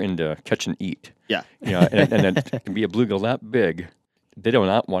release. They're into catch and eat. Yeah. And it can be a bluegill that big. They do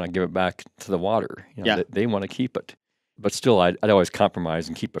not want to give it back to the water. They want to keep it. But still, I'd always compromise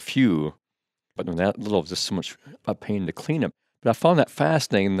and keep a few. But when that little is just so much a pain to clean up. But I found that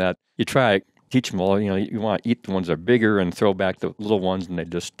fascinating that you try to teach them all, you want to eat the ones that are bigger and throw back the little ones, and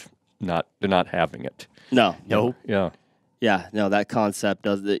they're not having it. No. Yeah. Yeah, no, that concept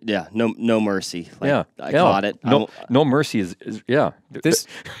does it. Yeah, no mercy. I Yeah. caught it. No mercy is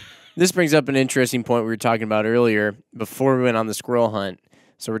This brings up an interesting point we were talking about earlier before we went on the squirrel hunt.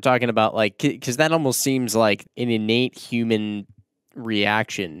 So we're talking about because that almost seems like an innate human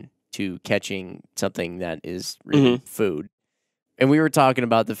reaction to catching something that is really food. And we were talking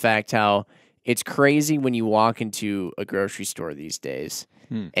about the fact how it's crazy when you walk into a grocery store these days.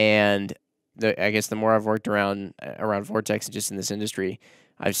 And I guess the more I've worked around Vortex and just in this industry,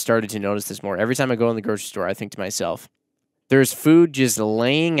 I've started to notice this more. Every time I go in the grocery store, I think to myself, there's food just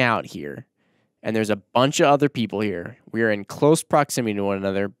laying out here, and there's a bunch of other people here. We are in close proximity to one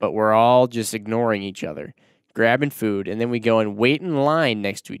another, but we're all just ignoring each other, grabbing food, and then we go and wait in line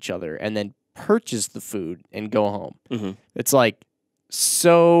next to each other and then purchase the food and go home. Mm-hmm. It's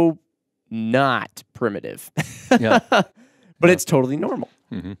so not primitive. But it's totally normal.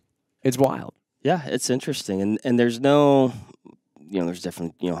 Mm-hmm. It's wild. Yeah, it's interesting. And there's no, there's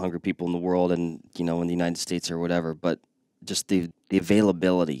different, hungry people in the world and, in the United States or whatever, but just the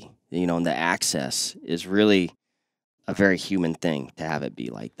availability, and the access is really a very human thing to have it be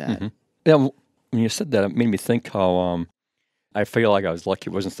like that. Mm-hmm. Yeah, when you said that, it made me think how I feel like I was lucky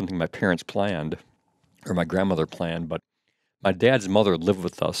it wasn't something my parents planned or my grandmother planned, but my dad's mother lived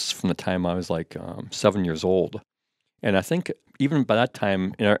with us from the time I was 7 years old. And I think even by that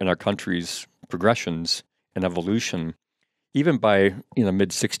time in our country's progressions and evolution, even by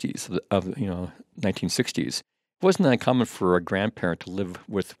mid 60s of 1960s, it wasn't uncommon for a grandparent to live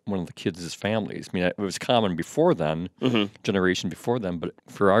with one of the kids' families. I mean, it was common before then, generation before then, but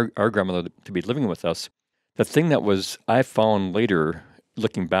for our grandmother to be living with us, the thing that I found later,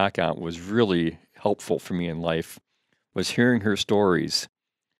 looking back on, was really helpful for me in life, was hearing her stories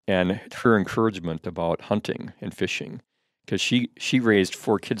and her encouragement about hunting and fishing. Because she raised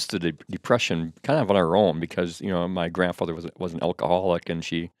 4 kids through the Depression kind of on her own because, my grandfather was an alcoholic and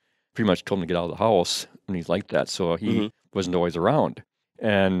she pretty much told him to get out of the house, and he's like that, so he wasn't always around.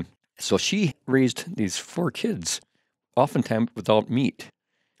 And so she raised these 4 kids, oftentimes without meat.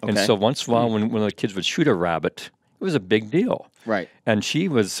 And Okay. so once in a while, when one of the kids would shoot a rabbit, it was a big deal. Right. And she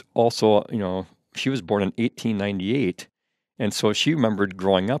was also, she was born in 1898, and so she remembered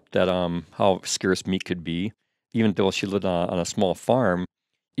growing up that how scarce meat could be, even though she lived on a small farm.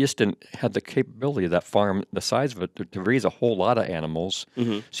 You just didn't have the capability of that farm, the size of it, to raise a whole lot of animals.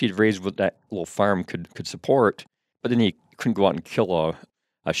 She'd raised what that little farm could support, but then you couldn't go out and kill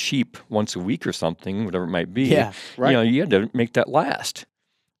a sheep once a week or something, whatever it might be. Yeah, right. You had to make that last.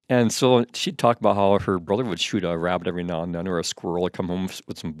 And so she'd talk about how her brother would shoot a rabbit every now and then, or a squirrel, come home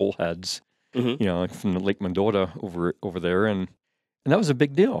with some bullheads, from the Lake Mendota over there, and that was a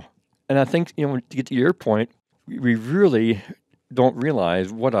big deal. And I think, to get to your point, we really don't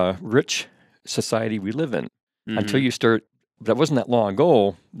realize what a rich society we live in until you start. That wasn't that long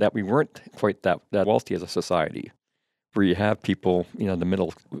ago that we weren't quite that wealthy as a society, where you have people, the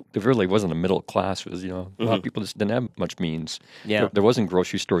middle. There really wasn't a middle class. It was, a lot of people just didn't have much means. Yeah. There wasn't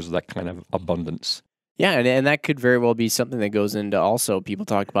grocery stores with that kind of abundance. Yeah, and that could very well be something that goes into also people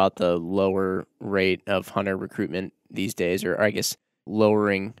talk about the lower rate of hunter recruitment these days, or I guess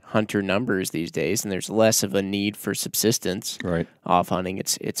lowering hunter numbers these days, and there's less of a need for subsistence Right. off hunting.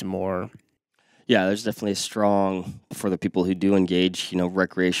 It's more. Yeah, there's definitely a strong, for the people who do engage,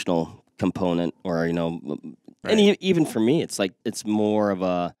 recreational component, or, and even for me, it's like, it's more of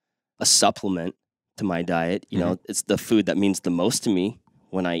a supplement to my diet. It's the food that means the most to me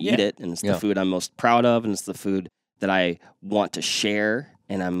when I eat it, and it's the food I'm most proud of, and it's the food that I want to share,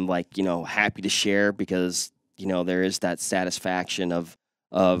 and I'm like, happy to share because, there is that satisfaction of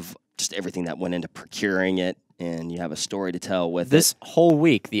just everything that went into procuring it, and you have a story to tell with This whole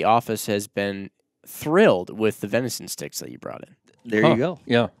week, the office has been thrilled with the venison sticks that you brought in. There you go.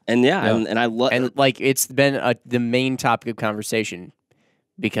 Yeah. And and I love, And it's been the main topic of conversation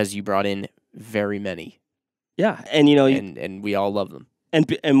because you brought in very many, yeah, and and we all love them.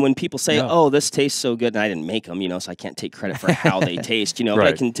 And when people say, "Oh, this tastes so good," and I didn't make them, so I can't take credit for how they taste, but I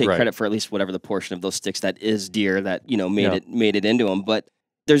Right, can take right. credit for at least whatever the portion of those sticks that is deer that made it into them. But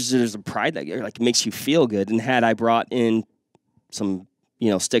there's a pride that makes you feel good. And had I brought in some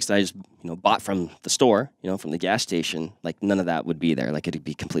sticks that I just bought from the store, from the gas station, like none of that would be there. Like it'd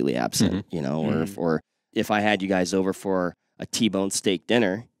be completely absent, or if I had you guys over for a T-bone steak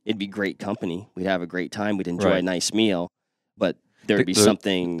dinner, it'd be great company. We'd have a great time. We'd enjoy a nice meal, but there'd be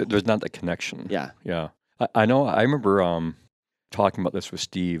something. There's not that connection. Yeah. Yeah. I know. I remember talking about this with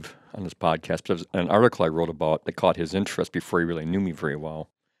Steve on this podcast, but it was an article I wrote about that caught his interest before he really knew me very well.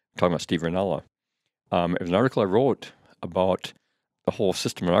 I'm talking about Steve Ranella. It was an article I wrote about the whole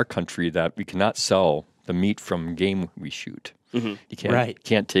system in our country that we cannot sell the meat from game we shoot. You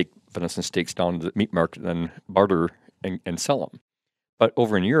can't take venison steaks down to the meat market and then barter and sell them. But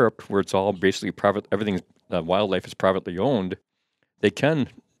over in Europe, where it's all basically private, wildlife is privately owned, they can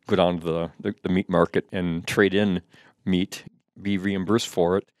go down to the meat market and trade in meat, be reimbursed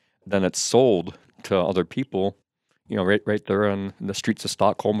for it. Then it's sold to other people, right there on the streets of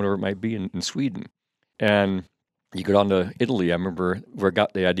Stockholm, whatever it might be in Sweden. And you go down to Italy. I remember where I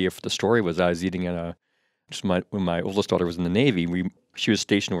got the idea for the story was I was eating at when my oldest daughter was in the Navy. She was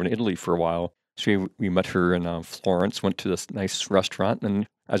stationed over in Italy for a while. So we met her in Florence, went to this nice restaurant, and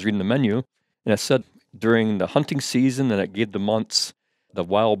I was reading the menu, and it said during the hunting season, and it gave the months, the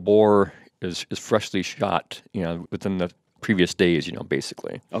wild boar is freshly shot, within the previous days,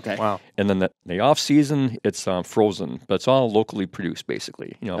 basically. Okay. Wow. And then the off season, it's frozen, but it's all locally produced,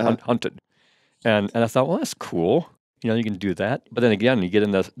 basically, hunted. And I thought, well, that's cool. You can do that. But then again, you get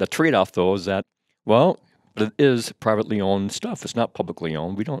in the trade-off, though, is that, but it is privately owned stuff. It's not publicly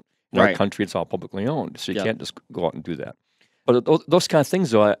owned. We don't, in our country, it's all publicly owned. So you can't just go out and do that. But those kind of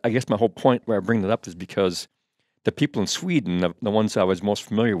things, though, I guess my whole point where I bring that up is because the people in Sweden, the ones I was most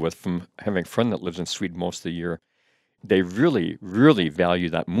familiar with from having a friend that lives in Sweden most of the year, they really, really value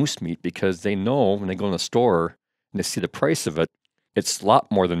that moose meat because they know when they go in the store and they see the price of it, it's a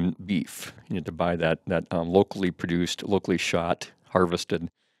lot more than beef. You need to buy that locally produced, locally shot, harvested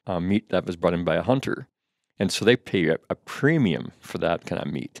meat that was brought in by a hunter. And so they pay a premium for that kind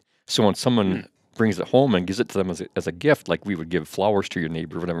of meat. So when someone brings it home and gives it to them as a gift, like we would give flowers to your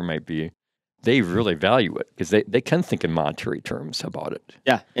neighbor, whatever it might be, they really value it because they can think in monetary terms about it.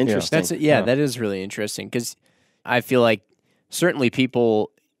 Yeah, interesting. That is really interesting because I feel like certainly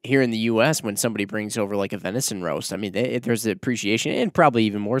people here in the U.S., when somebody brings over like a venison roast, I mean, there's the appreciation and probably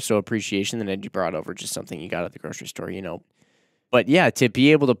even more so appreciation than if you brought over just something you got at the grocery store, But yeah, to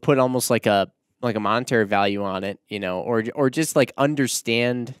be able to put almost like a monetary value on it, or just like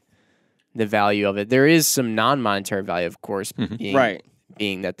understand the value of it. There is some non-monetary value, of course, being, Right.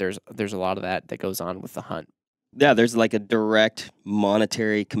 being that there's a lot of that goes on with the hunt. Yeah, there's like a direct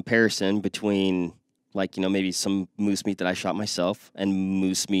monetary comparison between, like, maybe some moose meat that I shot myself and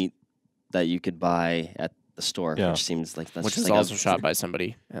moose meat that you could buy at the store, Yeah. which seems like that's Which just is like also shot by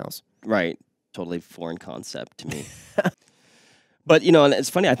somebody else. right. Totally foreign concept to me. But, and it's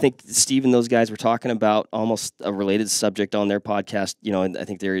funny, I think Steve and those guys were talking about almost a related subject on their podcast, and I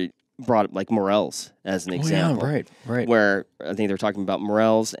think they brought up like morels as an example. Yeah, right. Where I think they're talking about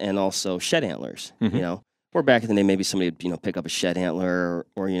morels and also shed antlers, Or back in the day, maybe somebody would, pick up a shed antler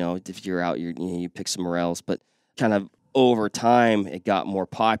or if you're out, you pick some morels. But kind of over time, it got more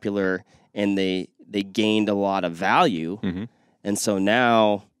popular and they gained a lot of value. Mm-hmm. And so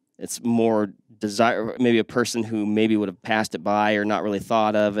now it's more desire, maybe a person who maybe would have passed it by or not really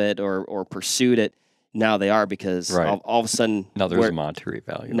thought of it or pursued it. Now they are because all of a sudden Now there's a monetary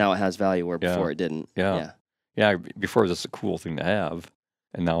value. Now it has value where before it didn't. Yeah. Before it was just a cool thing to have,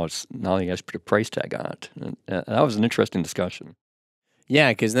 and now you guys put a price tag on it. And that was an interesting discussion.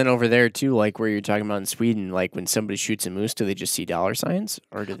 Yeah, because then over there too, like where you're talking about in Sweden, like when somebody shoots a moose, do they just see dollar signs,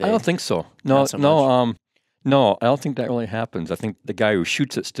 or do they? I don't think so. No, I don't think that really happens. I think the guy who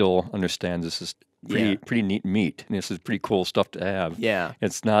shoots it still understands this is pretty neat meat, and this is pretty cool stuff to have. Yeah,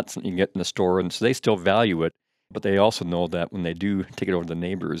 it's not something you get in the store, and so they still value it. But they also know that when they do take it over to the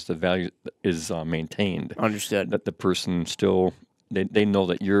neighbors, the value is maintained. Understood. That the person still, they know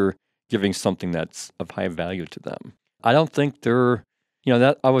that you're giving something that's of high value to them. I don't think they're,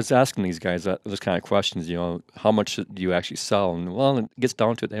 that I was asking these guys those kind of questions, how much do you actually sell? And well, it gets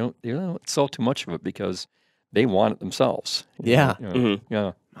down to it, they don't sell too much of it because they want it themselves. Yeah.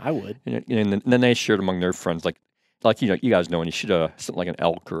 Yeah. I would. And then they share it among their friends. Like you guys know, when you shoot something like an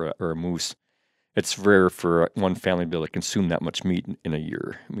elk or a moose, it's rare for one family to be able to consume that much meat in a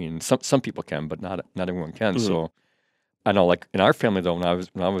year. I mean, some people can, but not everyone can. Mm-hmm. So I know, like in our family though, when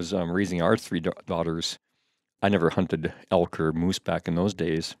I was raising our three daughters, I never hunted elk or moose back in those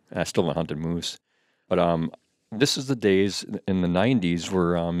days. I still haven't hunted moose, but this is the days in the '90s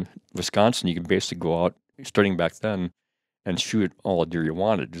where Wisconsin, you could basically go out starting back then and shoot all the deer you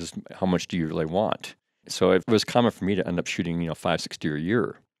wanted. Just how much do you really want? So it was common for me to end up shooting 5-6 deer a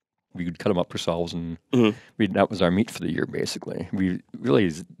year. We would cut them up ourselves, and that was our meat for the year, basically. We really,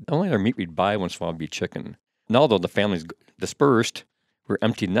 the only other meat we'd buy once in a while would be chicken. Now, though, the family's dispersed, we're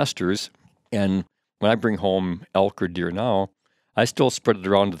empty nesters, and when I bring home elk or deer now, I still spread it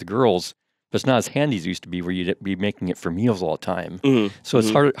around to the girls, but it's not as handy as it used to be where you'd be making it for meals all the time. So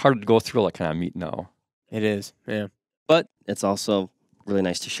it's harder to go through all that kind of meat now. It is, yeah. But it's also really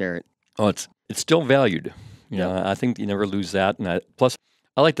nice to share it. Oh, it's still valued. I think you never lose that. And plus,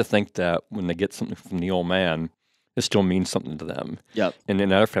 I like to think that when they get something from the old man, it still means something to them. Yep. And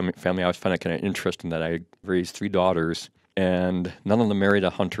in our family, I always find it kind of interesting that I raised 3 daughters, and none of them married a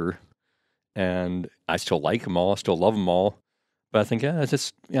hunter. And I still like them all. I still love them all. But I think,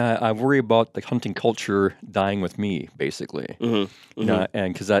 I worry about the hunting culture dying with me, basically. And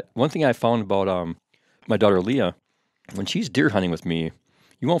because one thing I found about my daughter Leah, when she's deer hunting with me,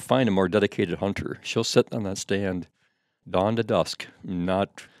 you won't find a more dedicated hunter. She'll sit on that stand dawn to dusk,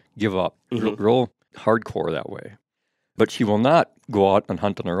 not give up, real hardcore that way. But she will not go out and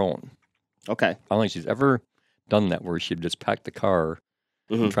hunt on her own. Okay. I don't think she's ever done that where she'd just pack the car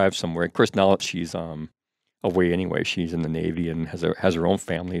and drive somewhere. Of course, now that she's away anyway, she's in the Navy and has her own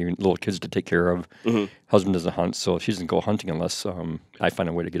family, little kids to take care of. Husband doesn't hunt, so she doesn't go hunting unless I find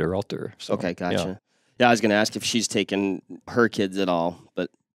a way to get her out there. So, okay, gotcha. Yeah, I was going to ask if she's taken her kids at all, but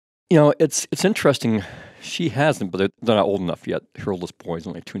it's interesting. She hasn't, but they're not old enough yet. Her oldest boy is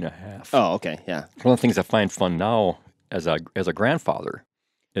only 2.5. Oh, okay, yeah. One of the things I find fun now as a grandfather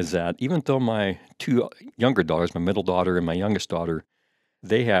is that even though my 2 younger daughters, my middle daughter and my youngest daughter,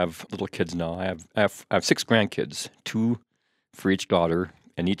 they have little kids now. I have 6 grandkids, 2 for each daughter,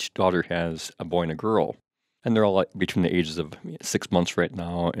 and each daughter has a boy and a girl, and they're all like between the ages of 6 months right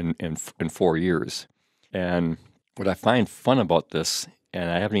now and 4 years. And what I find fun about this, and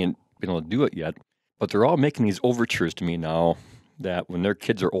I haven't even been able to do it yet, but they're all making these overtures to me now that when their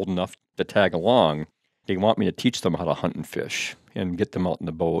kids are old enough to tag along, they want me to teach them how to hunt and fish and get them out in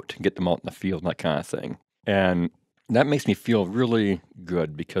the boat, get them out in the field, and that kind of thing. And that makes me feel really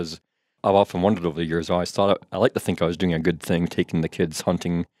good because I've often wondered over the years, I like to think I was doing a good thing, taking the kids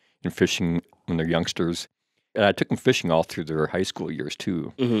hunting and fishing when they're youngsters. And I took them fishing all through their high school years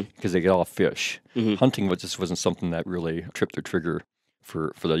too, because they get all fish. Hunting wasn't something that really tripped their trigger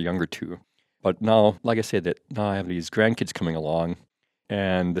for the younger 2. But now, like I said, now I have these grandkids coming along,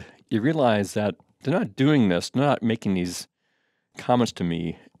 and you realize that they're not doing this, they're not making these comments to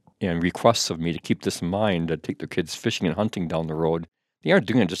me and requests of me to keep this in mind, to take their kids fishing and hunting down the road, they aren't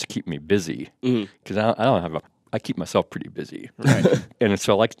doing it just to keep me busy. Because I don't have I keep myself pretty busy. Right. And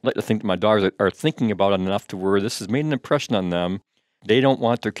so I like to think that my daughters are thinking about it enough to where this has made an impression on them. They don't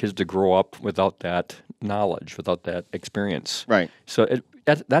want their kids to grow up without that knowledge, without that experience. Right. So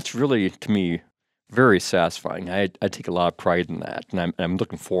that's really, to me, very satisfying. I take a lot of pride in that, and I'm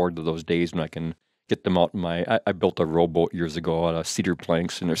looking forward to those days when I can get them out in I built a rowboat years ago out of cedar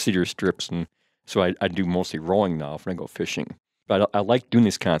planks and cedar strips, and so I do mostly rowing now when I go fishing. But I like doing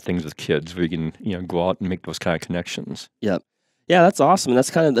these kind of things with kids where you can go out and make those kind of connections. Yep. Yeah, that's awesome.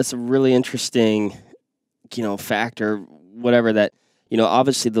 That's a really interesting, factor, whatever that,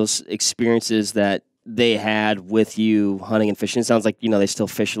 obviously those experiences that they had with you hunting and fishing. It sounds like, they still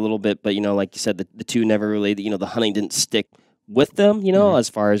fish a little bit, but, like you said, the two never really, the hunting didn't stick with them, as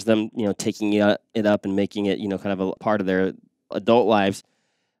far as them, taking it up and making it, kind of a part of their adult lives.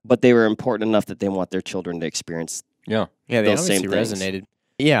 But they were important enough that they want their children to experience. Yeah, they those obviously same things. resonated.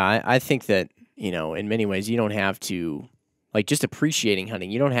 Yeah, I think that, in many ways, you don't have to, just appreciating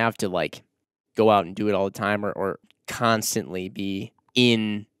hunting, you don't have to, go out and do it all the time or constantly be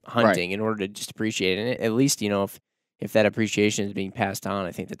in hunting in order to just appreciate it. And at least, if that appreciation is being passed on,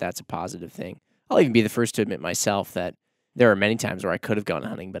 I think that that's a positive thing. I'll even be the first to admit myself that there are many times where I could have gone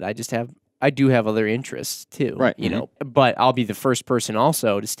hunting, but I do have other interests too. Right. But I'll be the first person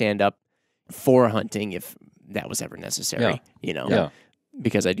also to stand up for hunting if that was ever necessary,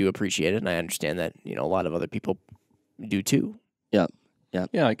 because I do appreciate it and I understand that, a lot of other people do too. Yeah.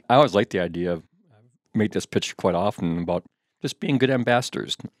 I always like the idea of, make this pitch quite often about just being good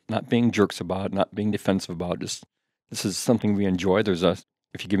ambassadors, not being jerks about it, not being defensive about it. Just, this is something we enjoy.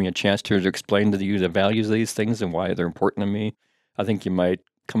 If you give me a chance to explain to you the values of these things and why they're important to me, I think you might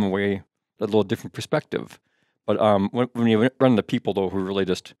come away with a little different perspective. But when you run into people, though, who really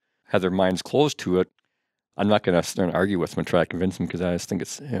just have their minds closed to it, I'm not going to sit there and argue with them and try to convince them, because I just think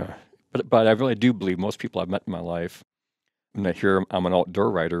it's, But I really do believe most people I've met in my life, when they hear I'm an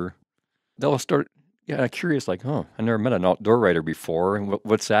outdoor writer, they'll start curious, I never met an outdoor writer before, and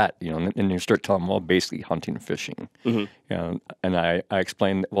what's that? And you start telling them, well, basically hunting and fishing. And I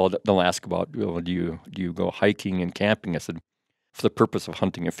explained, well, they'll ask about, do you go hiking and camping? I said, for the purpose of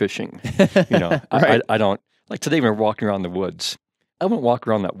hunting and fishing. Right. I don't, like today when we're walking around the woods, I wouldn't walk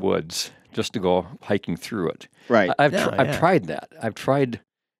around that woods just to go hiking through it. Right. I've tried that. I've tried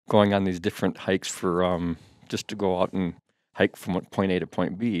going on these different hikes for just to go out and hike from point A to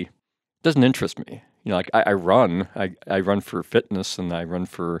point B. It doesn't interest me. I run. I run for fitness and I run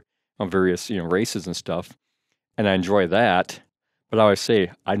for various races and stuff, and I enjoy that. But I always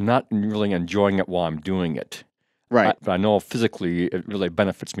say I'm not really enjoying it while I'm doing it. Right. But I know physically it really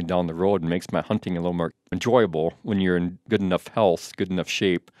benefits me down the road and makes my hunting a little more enjoyable when you're in good enough health, good enough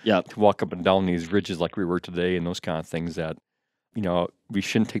shape to walk up and down these ridges like we were today and those kind of things that, we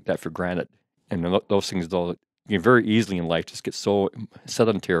shouldn't take that for granted. And those things, though, very easily in life just get so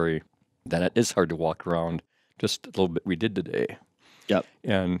sedentary that it is hard to walk around just a little bit we did today. Yep.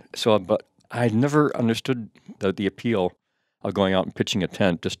 And so, but I never understood the appeal of going out and pitching a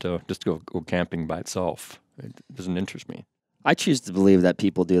tent just to go camping by itself. It doesn't interest me. I choose to believe that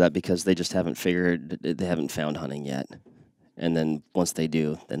people do that because they just haven't they haven't found hunting yet. And then once they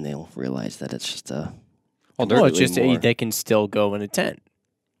do, then they'll realize that it's just it's just they can still go in a tent.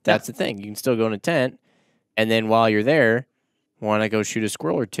 That's the thing. You can still go in a tent, and then while you're there, want to go shoot a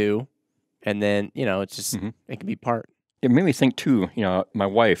squirrel or two, and then, it's just, it can be part. It made me think, too, my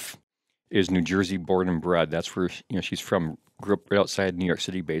wife is New Jersey born and bred. That's where, she's from. Grew up right outside New York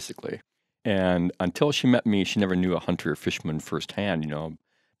City, basically. And until she met me, she never knew a hunter or fisherman firsthand,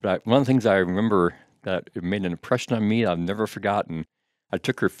 But one of the things I remember that it made an impression on me I've never forgotten, I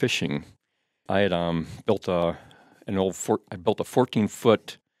took her fishing. I had built a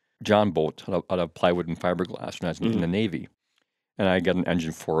 14-foot John boat out of plywood and fiberglass when I was in the Navy. And I got an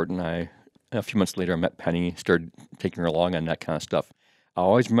engine for it, and a few months later I met Penny, started taking her along on that kind of stuff. I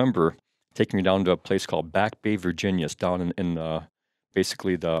always remember taking her down to a place called Back Bay, Virginia. It's down in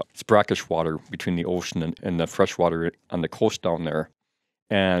basically the brackish water between the ocean and the freshwater on the coast down there.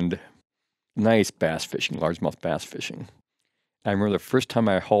 And nice bass fishing, largemouth bass fishing. I remember the first time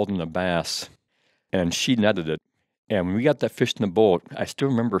I hauled in a bass, and she netted it. And when we got that fish in the boat, I still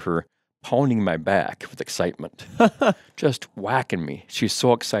remember her pounding my back with excitement, just whacking me. She's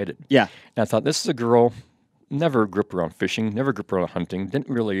so excited. Yeah. And I thought, this is a girl, never grew up around fishing, never grew up around hunting, didn't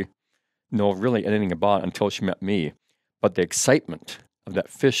really know anything about it until she met me. But the excitement of that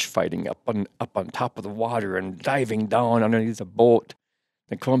fish fighting up on top of the water and diving down underneath the boat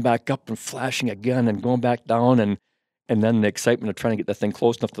and coming back up and flashing again and going back down and And then the excitement of trying to get that thing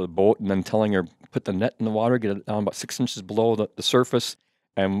close enough to the boat, and then telling her, put the net in the water, get it down about 6 inches below the surface.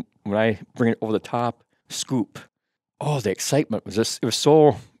 And when I bring it over the top, scoop. Oh, the excitement was just, it was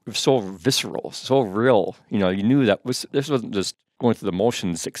so visceral, so real. You know, you knew that this wasn't just going through the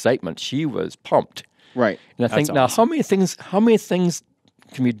motions, excitement. She was pumped. Right. And I think now, how many things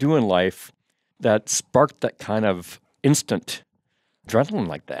can we do in life that spark that kind of instant adrenaline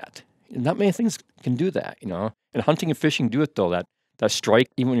like that? Not many things can do that, you know. And hunting and fishing do it, though. That strike,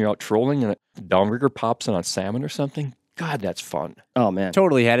 even when you're out trolling and a downrigger pops in on salmon or something, God, that's fun. Oh, man.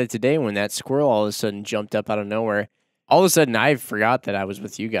 Totally had it today when that squirrel all of a sudden jumped up out of nowhere. All of a sudden, I forgot that I was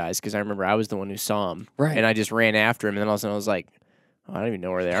with you guys because I remember I was the one who saw him. Right. And I just ran after him, and then all of a sudden I was like, I don't even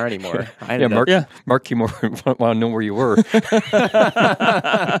know where they are anymore. Mark came over and want to know where you were.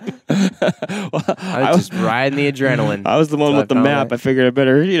 I was just riding the adrenaline. I was the one with the map. I figured I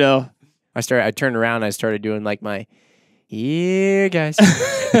better, you know. I turned around and I started doing like my, here, guys.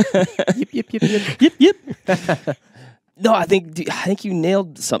 Yip, yip, yip, yip. Yip, yip. No, I think you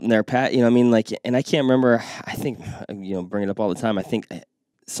nailed something there, Pat. You know, I mean, like, and I can't remember. I think, you know, bring it up all the time. I think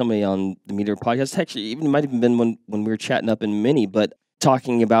somebody on the Meteor podcast, actually, even might have been when we were chatting up in Mini, but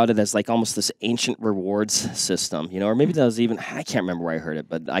talking about it as like almost this ancient rewards system, you know, or maybe that was even, I can't remember where I heard it,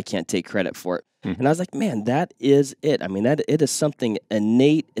 but I can't take credit for it. And I was like, man, that is it. I mean, that it is something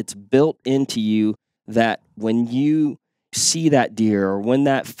innate. It's built into you that when you see that deer or when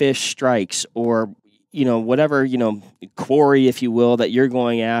that fish strikes or, you know, whatever, you know, quarry, if you will, that you're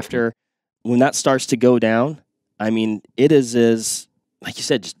going after, when that starts to go down, I mean, it is like you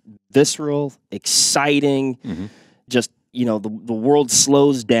said, just visceral, exciting, just, you know, the world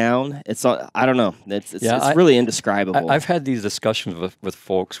slows down. It's I don't know. It's really indescribable. I've had these discussions with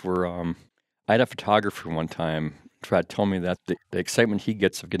folks where I had a photographer one time try to tell me that the excitement he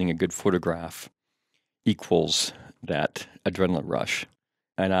gets of getting a good photograph equals that adrenaline rush,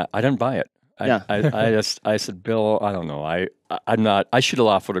 and I didn't buy it. I said, Bill, I don't know. I'm not. I shoot a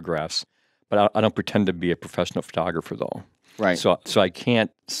lot of photographs, but I don't pretend to be a professional photographer though. Right. So I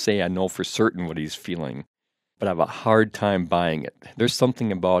can't say I know for certain what he's feeling, but I have a hard time buying it. There's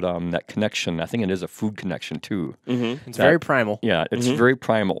something about that connection. I think it is a food connection too. It's very primal. Yeah, it's very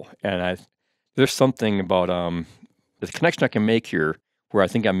primal, and there's something about the connection I can make here, where I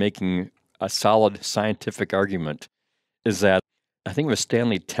think I'm making a solid scientific argument, is that I think it was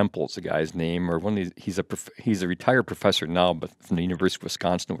Stanley Temple's the guy's name, or one of these. He's a retired professor now, but from the University of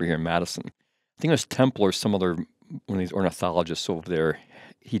Wisconsin over here in Madison. I think it was Temple or some other one of these ornithologists over there.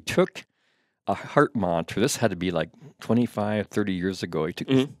 He took a heart monitor. This had to be like 25, 30 years ago. He took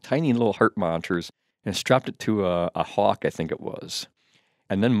these tiny little heart monitors and strapped it to a hawk, I think it was,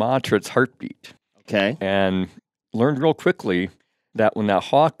 and then monitored its heartbeat. Okay. And learned real quickly that when that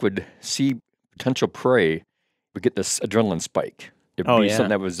hawk would see potential prey, would get this adrenaline spike. It would be something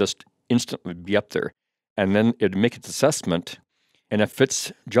that was just instantly be up there. And then it would make its assessment. And if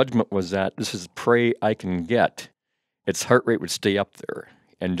its judgment was that this is prey I can get, its heart rate would stay up there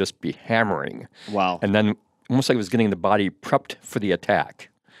and just be hammering. Wow. And then almost like it was getting the body prepped for the attack.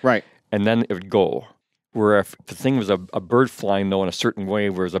 Right. And then it would go. Where if the thing was a bird flying, though, in a certain way,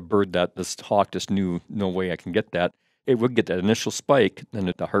 whereas a bird that this hawk just knew no way I can get that, it would get that initial spike,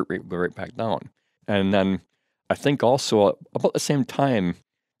 then the heart rate would go right back down. And then I think also about the same time,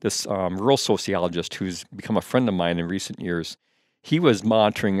 this rural sociologist who's become a friend of mine in recent years, he was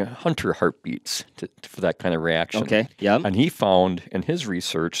monitoring hunter heartbeats for that kind of reaction. Okay, yeah. And he found in his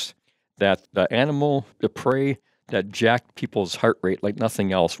research that the prey that jacked people's heart rate like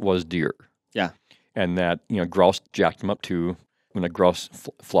nothing else was deer. Yeah. And that, grouse jacked them up too when a grouse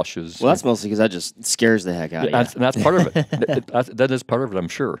flushes. Well, that's mostly because that just scares the heck out of you. That's part of it. That is part of it, I'm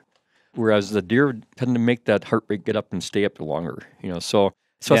sure. Whereas the deer tend to make that heart rate get up and stay up longer. So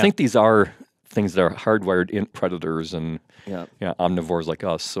I think these are things that are hardwired in predators and omnivores like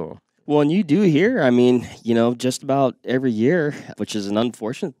us. So. Well, and you do hear, I mean, just about every year, which is an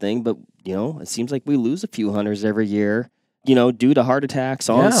unfortunate thing, but, it seems like we lose a few hunters every year, due to heart attacks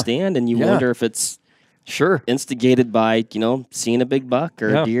on stand, and you wonder if it's instigated by, seeing a big buck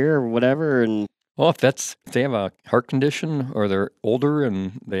or a deer or whatever. And well, if they have a heart condition or they're older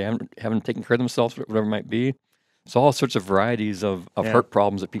and they haven't taken care of themselves, whatever it might be, it's all sorts of varieties of heart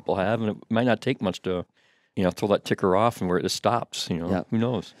problems that people have, and it might not take much to throw that ticker off and where it just stops. Who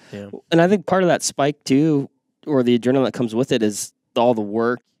knows? Yeah. And I think part of that spike too, or the adrenaline that comes with it, is all the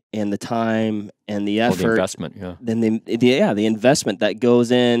work and the time and the effort, the investment. Yeah. Then the investment that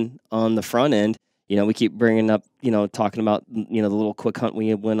goes in on the front end. We keep bringing up, talking about the little quick hunt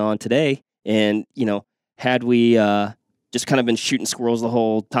we went on today, and had we just kind of been shooting squirrels the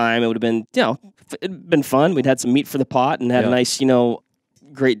whole time, it would have been it'd been fun. We'd had some meat for the pot and had a Yeah. nice,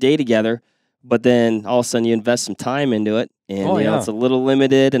 great day together. But then all of a sudden you invest some time into it, and Oh, yeah. it's a little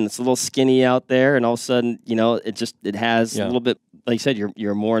limited and it's a little skinny out there, and all of a sudden, it has a Yeah. little bit, like you said,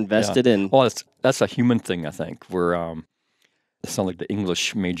 you're more invested in. Well, that's a human thing, I think. Where it sounds like the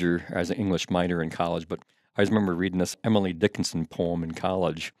English major as an English minor in college, but I just remember reading this Emily Dickinson poem in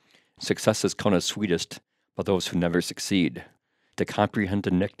college. Success is counted sweetest by those who never succeed. To comprehend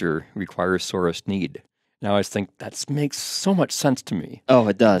the nectar requires sorest need. And I always think that makes so much sense to me. Oh,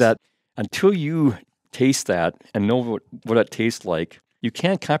 it does. That until you taste that and know what it tastes like, you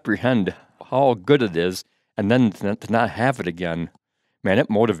can't comprehend how good it is, and then to not have it again, man, it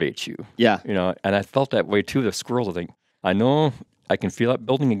motivates you. Yeah. And I felt that way too. The squirrels, I think, I know I can feel that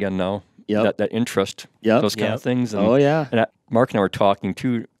building again now. Yep. That interest, Yep. those kind of things. And, Oh, yeah. and Mark and I were talking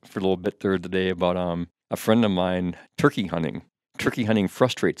too for a little bit there today about a friend of mine turkey hunting. Turkey hunting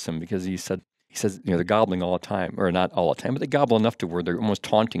frustrates him because he says they're gobbling all the time, or not all the time, but they gobble enough to where they're almost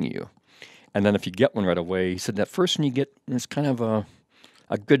taunting you. And then if you get one right away, he said that first one you get is kind of a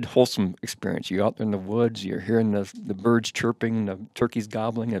good, wholesome experience. You're out there in the woods, you're hearing the birds chirping, the turkeys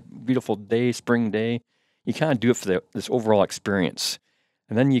gobbling, a beautiful day, spring day. You kind of do it for this overall experience.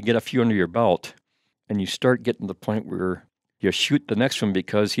 And then you get a few under your belt, and you start getting to the point where you shoot the next one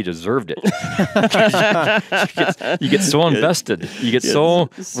because he deserved it. you get so invested. You get so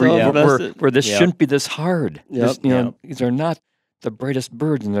invested. where this Yep. shouldn't be this hard. Yep. This, these are not the brightest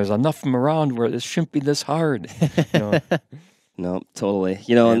birds, and there's enough of them around where this shouldn't be this hard. No, totally.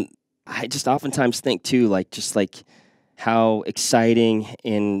 And I just oftentimes think too, like how exciting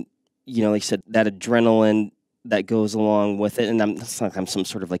and like you said, that adrenaline that goes along with it. And it's not like I'm some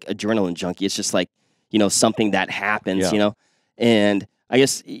sort of like adrenaline junkie. It's just like something that happens. Yeah. And I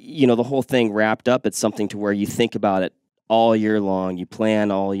guess the whole thing wrapped up. It's something to where you think about it all year long. You plan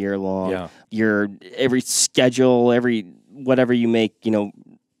all year long. Yeah. Your every schedule, every whatever you make,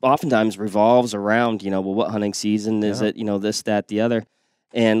 oftentimes revolves around, well, what hunting season is it? This, that, the other.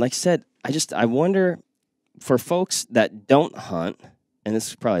 And like I said, I wonder for folks that don't hunt, and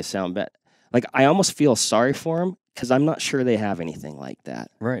this probably sound bad, like I almost feel sorry for them because I'm not sure they have anything like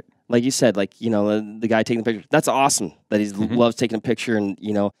that. Right. Like you said, like, the guy taking the picture, that's awesome that he loves taking a picture and,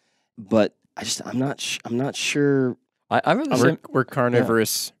 but I'm not sure. I really We're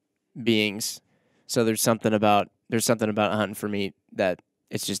carnivorous beings, so there's something about hunting for me that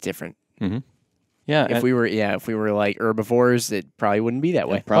it's just different. Mm-hmm. Yeah. If we were like herbivores, it probably wouldn't be that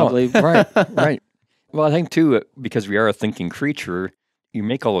way. Probably. Right. Right. Well, I think too, because we are a thinking creature, you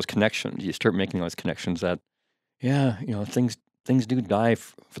make all those connections. You start making those connections that, things do die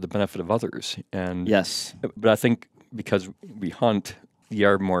for the benefit of others. And Yes. But I think because we hunt, we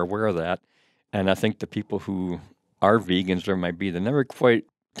are more aware of that. And I think the people who are vegans, there might be, they never quite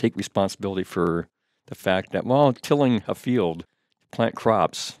take responsibility for the fact that, well, tilling a field, plant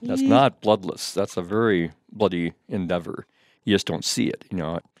crops, that's not bloodless. That's a very bloody endeavor. You just don't see it,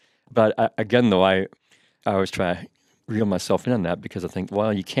 But again, though, I always try to reel myself in on that because I think,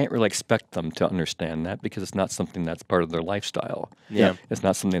 well, you can't really expect them to understand that because it's not something that's part of their lifestyle. Yeah. It's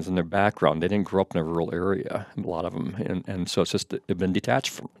not something that's in their background. They didn't grow up in a rural area, a lot of them. And so it's just they've been detached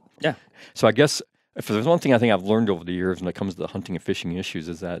from it. Yeah. So I guess if there's one thing I think I've learned over the years when it comes to the hunting and fishing issues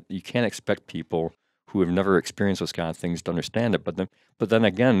is that you can't expect people who have never experienced those kind of things to understand it. But then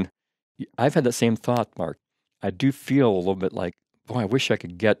again, I've had that same thought, Mark. I do feel a little bit like, boy, I wish I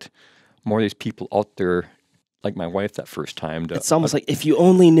could get more of these people out there, like my wife that first time. It's almost like if you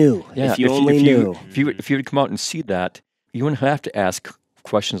only knew. Yeah, if you only knew. If you would come out and see that, you wouldn't have to ask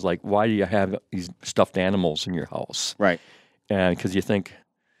questions like, why do you have these stuffed animals in your house? Right. And because you think,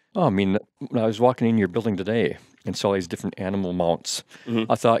 when I was walking in your building today and saw these different animal mounts,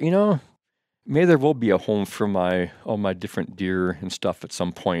 I thought, maybe there will be a home for all my different deer and stuff at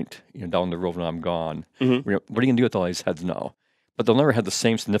some point, down the road when I'm gone. What are you going to do with all these heads now? But they'll never have the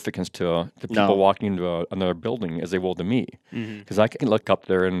same significance to people walking into another building as they will to me. Because I can look up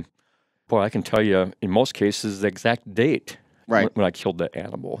there and, boy, I can tell you, in most cases, the exact date when I killed that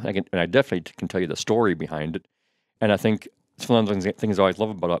animal. And I definitely can tell you the story behind it. And I think it's one of the things I always love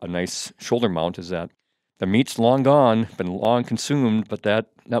about a nice shoulder mount is that the meat's long gone, been long consumed, but that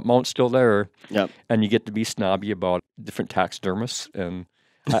mount's still there. Yep. And you get to be snobby about different taxidermists. And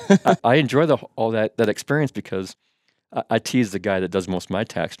I enjoy all that experience because I tease the guy that does most of my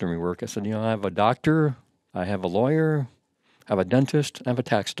taxidermy work. I said, I have a doctor, I have a lawyer, I have a dentist, I have a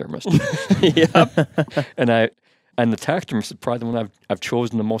taxidermist. Yep. And the taxidermist is probably the one I've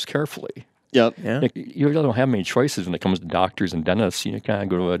chosen the most carefully. Yep. Yeah. You really don't have many choices when it comes to doctors and dentists. You kind of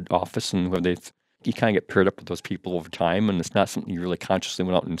go to an office and you kind of get paired up with those people over time, and it's not something you really consciously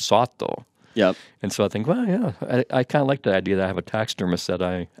went out and sought, though. Yep. And so I think, well, yeah, I kind of like the idea that I have a taxidermist that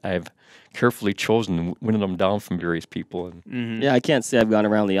I've carefully chosen, winning them down from various people. And Yeah, I can't say I've gone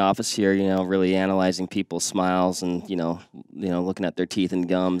around the office here, really analyzing people's smiles and looking at their teeth and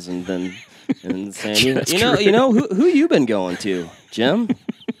gums, and then and saying, who you been going to, Jim?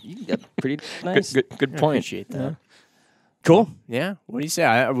 You got pretty nice. Good I point. appreciate that. Cool. Yeah. What do you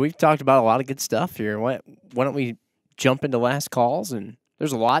say? We've talked about a lot of good stuff here. Why don't we jump into last calls? And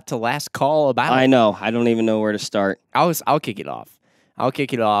there's a lot to last call about. I know. I don't even know where to start. I'll kick it off. I'll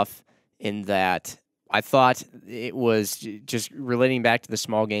kick it off in that I thought it was just relating back to the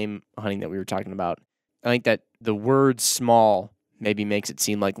small game hunting that we were talking about. I think that the word small maybe makes it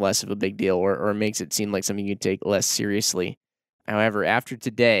seem like less of a big deal, or makes it seem like something you take less seriously. However, after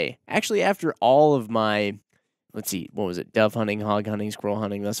today, actually after all of my, let's see, what was it? Dove hunting, hog hunting, squirrel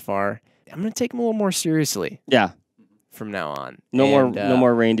hunting thus far, I'm going to take them a little more seriously. Yeah. From now on. No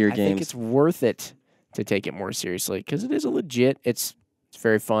more reindeer games. I think it's worth it to take it more seriously because it is it's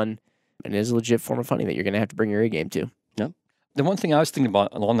very fun, and it is a legit form of hunting that you're going to have to bring your A game to. Yep. The one thing I was thinking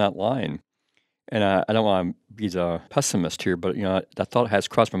about along that line, and I don't want to be the pessimist here, but that thought has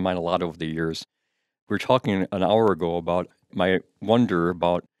crossed my mind a lot over the years. We were talking an hour ago about my wonder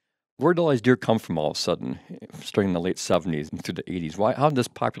about where did all these deer come from all of a sudden, starting in the late 70s and through the 80s. How did this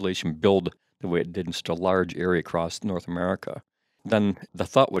population build the way it did in such a large area across North America? Then the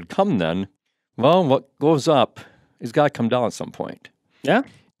thought would come then, well, what goes up has got to come down at some point. Yeah.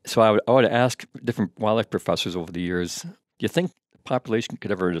 So I would ask different wildlife professors over the years, do you think the population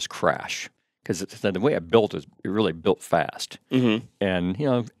could ever just crash? Because the way it built it really built fast. Mm-hmm. And,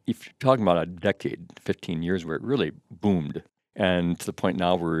 if you're talking about a decade, 15 years where it really boomed, and to the point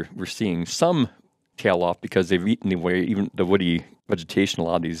now where we're seeing some tail off because they've eaten away even the woody vegetation, a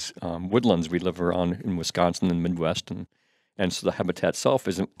lot of these woodlands we live around in Wisconsin and Midwest, and so the habitat itself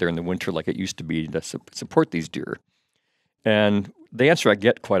isn't there in the winter like it used to be to support these deer. And the answer I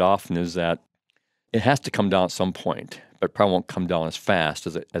get quite often is that it has to come down at some point, but it probably won't come down as fast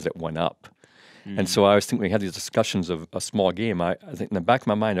as it went up. Mm-hmm. And so I was thinking we had these discussions of a small game. I think in the back of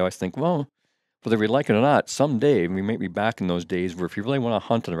my mind I always think, well, whether we like it or not, someday we might be back in those days where if you really want to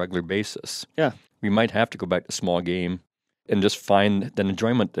hunt on a regular basis, we might have to go back to small game and just find that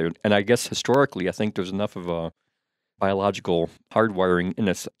enjoyment there. And I guess historically, I think there's enough of a biological hardwiring in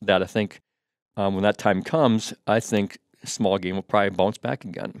us that I think when that time comes, I think small game will probably bounce back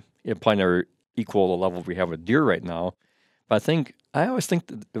again. It'll probably never equal the level we have with deer right now. But I always think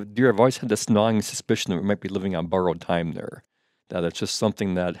that the deer, I've always had this gnawing suspicion that we might be living on borrowed time there. That it's just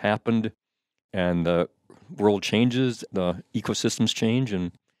something that happened and the world changes, the ecosystems change.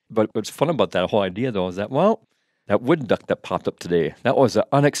 But what's fun about that whole idea, though, is that, that wood duck that popped up today, that was an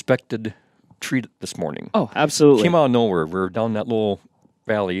unexpected treat this morning. Oh, absolutely. Came out of nowhere. We were down that little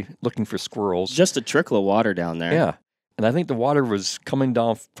valley looking for squirrels. Just a trickle of water down there. Yeah. And I think the water was coming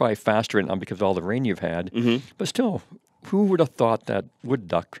down probably faster right now because of all the rain you've had. Mm-hmm. But still, who would have thought that wood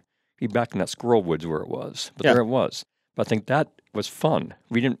duck be back in that squirrel woods where it was? But there it was. But I think that was fun.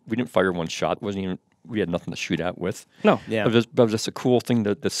 We didn't fire one shot. It wasn't even, we had nothing to shoot at with. No. Yeah. It was just a cool thing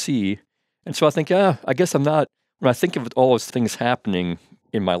to see. And so I think, I guess I'm not, when I think of all those things happening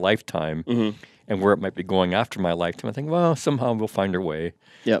in my lifetime and where it might be going after my lifetime, I think, well, somehow we'll find our way.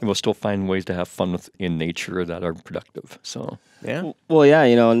 Yep. And we'll still find ways to have fun in nature that are productive. So, yeah. Well, yeah,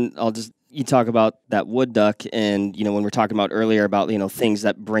 and you talk about that wood duck and, when we're talking about earlier about, things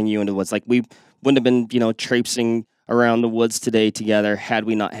that bring you into woods, like we wouldn't have been, traipsing around the woods today together had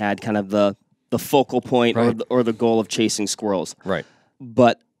we not had kind of the focal point or the goal of chasing squirrels. Right.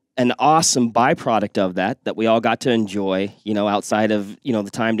 But an awesome byproduct of that we all got to enjoy, outside of, the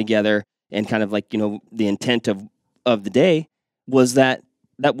time together and kind of like, the intent of the day was that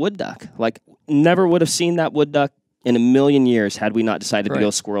wood duck. Like, never would have seen that wood duck in a million years had we not decided to go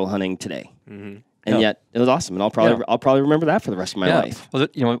squirrel hunting today. Mm-hmm. And yet it was awesome, and I'll probably remember that for the rest of my life. Well,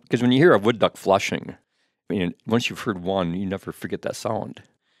 because when you hear a wood duck flushing, once you've heard one, you never forget that sound.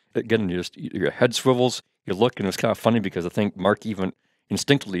 Again, your head swivels, you look, and it's kind of funny because I think Mark even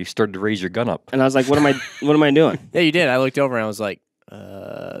instinctively started to raise your gun up. And I was like, what am I doing? Yeah, you did. I looked over and I was like,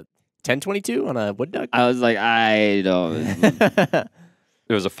 1022 on a wood duck? I was like, I don't.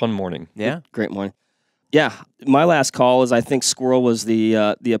 It was a fun morning. Yeah. Great morning. Yeah, my last call is I think squirrel was the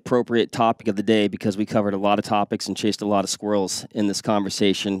appropriate topic of the day because we covered a lot of topics and chased a lot of squirrels in this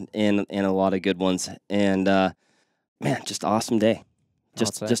conversation and a lot of good ones. And man, just awesome day.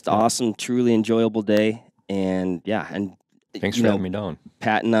 Just awesome, truly enjoyable day. And yeah, and thanks for having me down.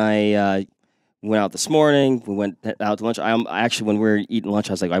 Pat and I We went out this morning. We went out to lunch. I actually, when we were eating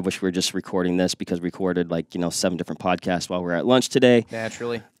lunch, I was like, I wish we were just recording this because we recorded 7 different podcasts while we were at lunch today.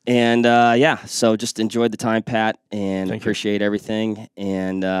 Naturally. And so just enjoyed the time, Pat, and appreciate everything.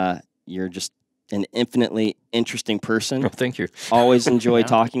 And you're just an infinitely interesting person. Oh, thank you. Always enjoy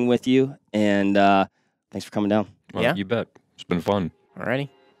talking with you. And thanks for coming down. Well, you bet. It's been fun. Alrighty.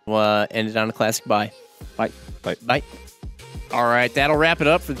 We'll end it on a classic bye. Bye. Bye. Bye. All right, that'll wrap it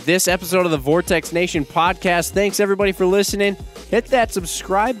up for this episode of the Vortex Nation podcast. Thanks, everybody, for listening. Hit that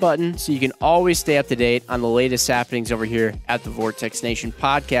subscribe button so you can always stay up to date on the latest happenings over here at the Vortex Nation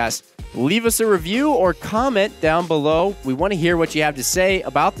podcast. Leave us a review or comment down below. We want to hear what you have to say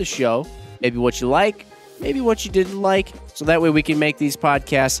about the show, maybe what you like, maybe what you didn't like, so that way we can make these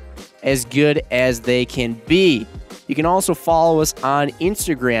podcasts as good as they can be. You can also follow us on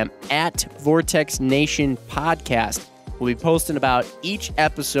Instagram at Vortex Nation Podcast. We'll be posting about each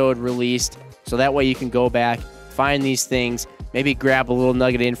episode released, so that way you can go back, find these things, maybe grab a little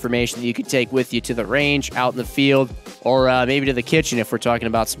nugget of information that you can take with you to the range, out in the field, or maybe to the kitchen if we're talking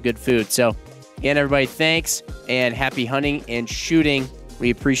about some good food. So, again, everybody, thanks, and happy hunting and shooting. We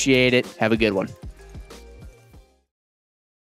appreciate it. Have a good one.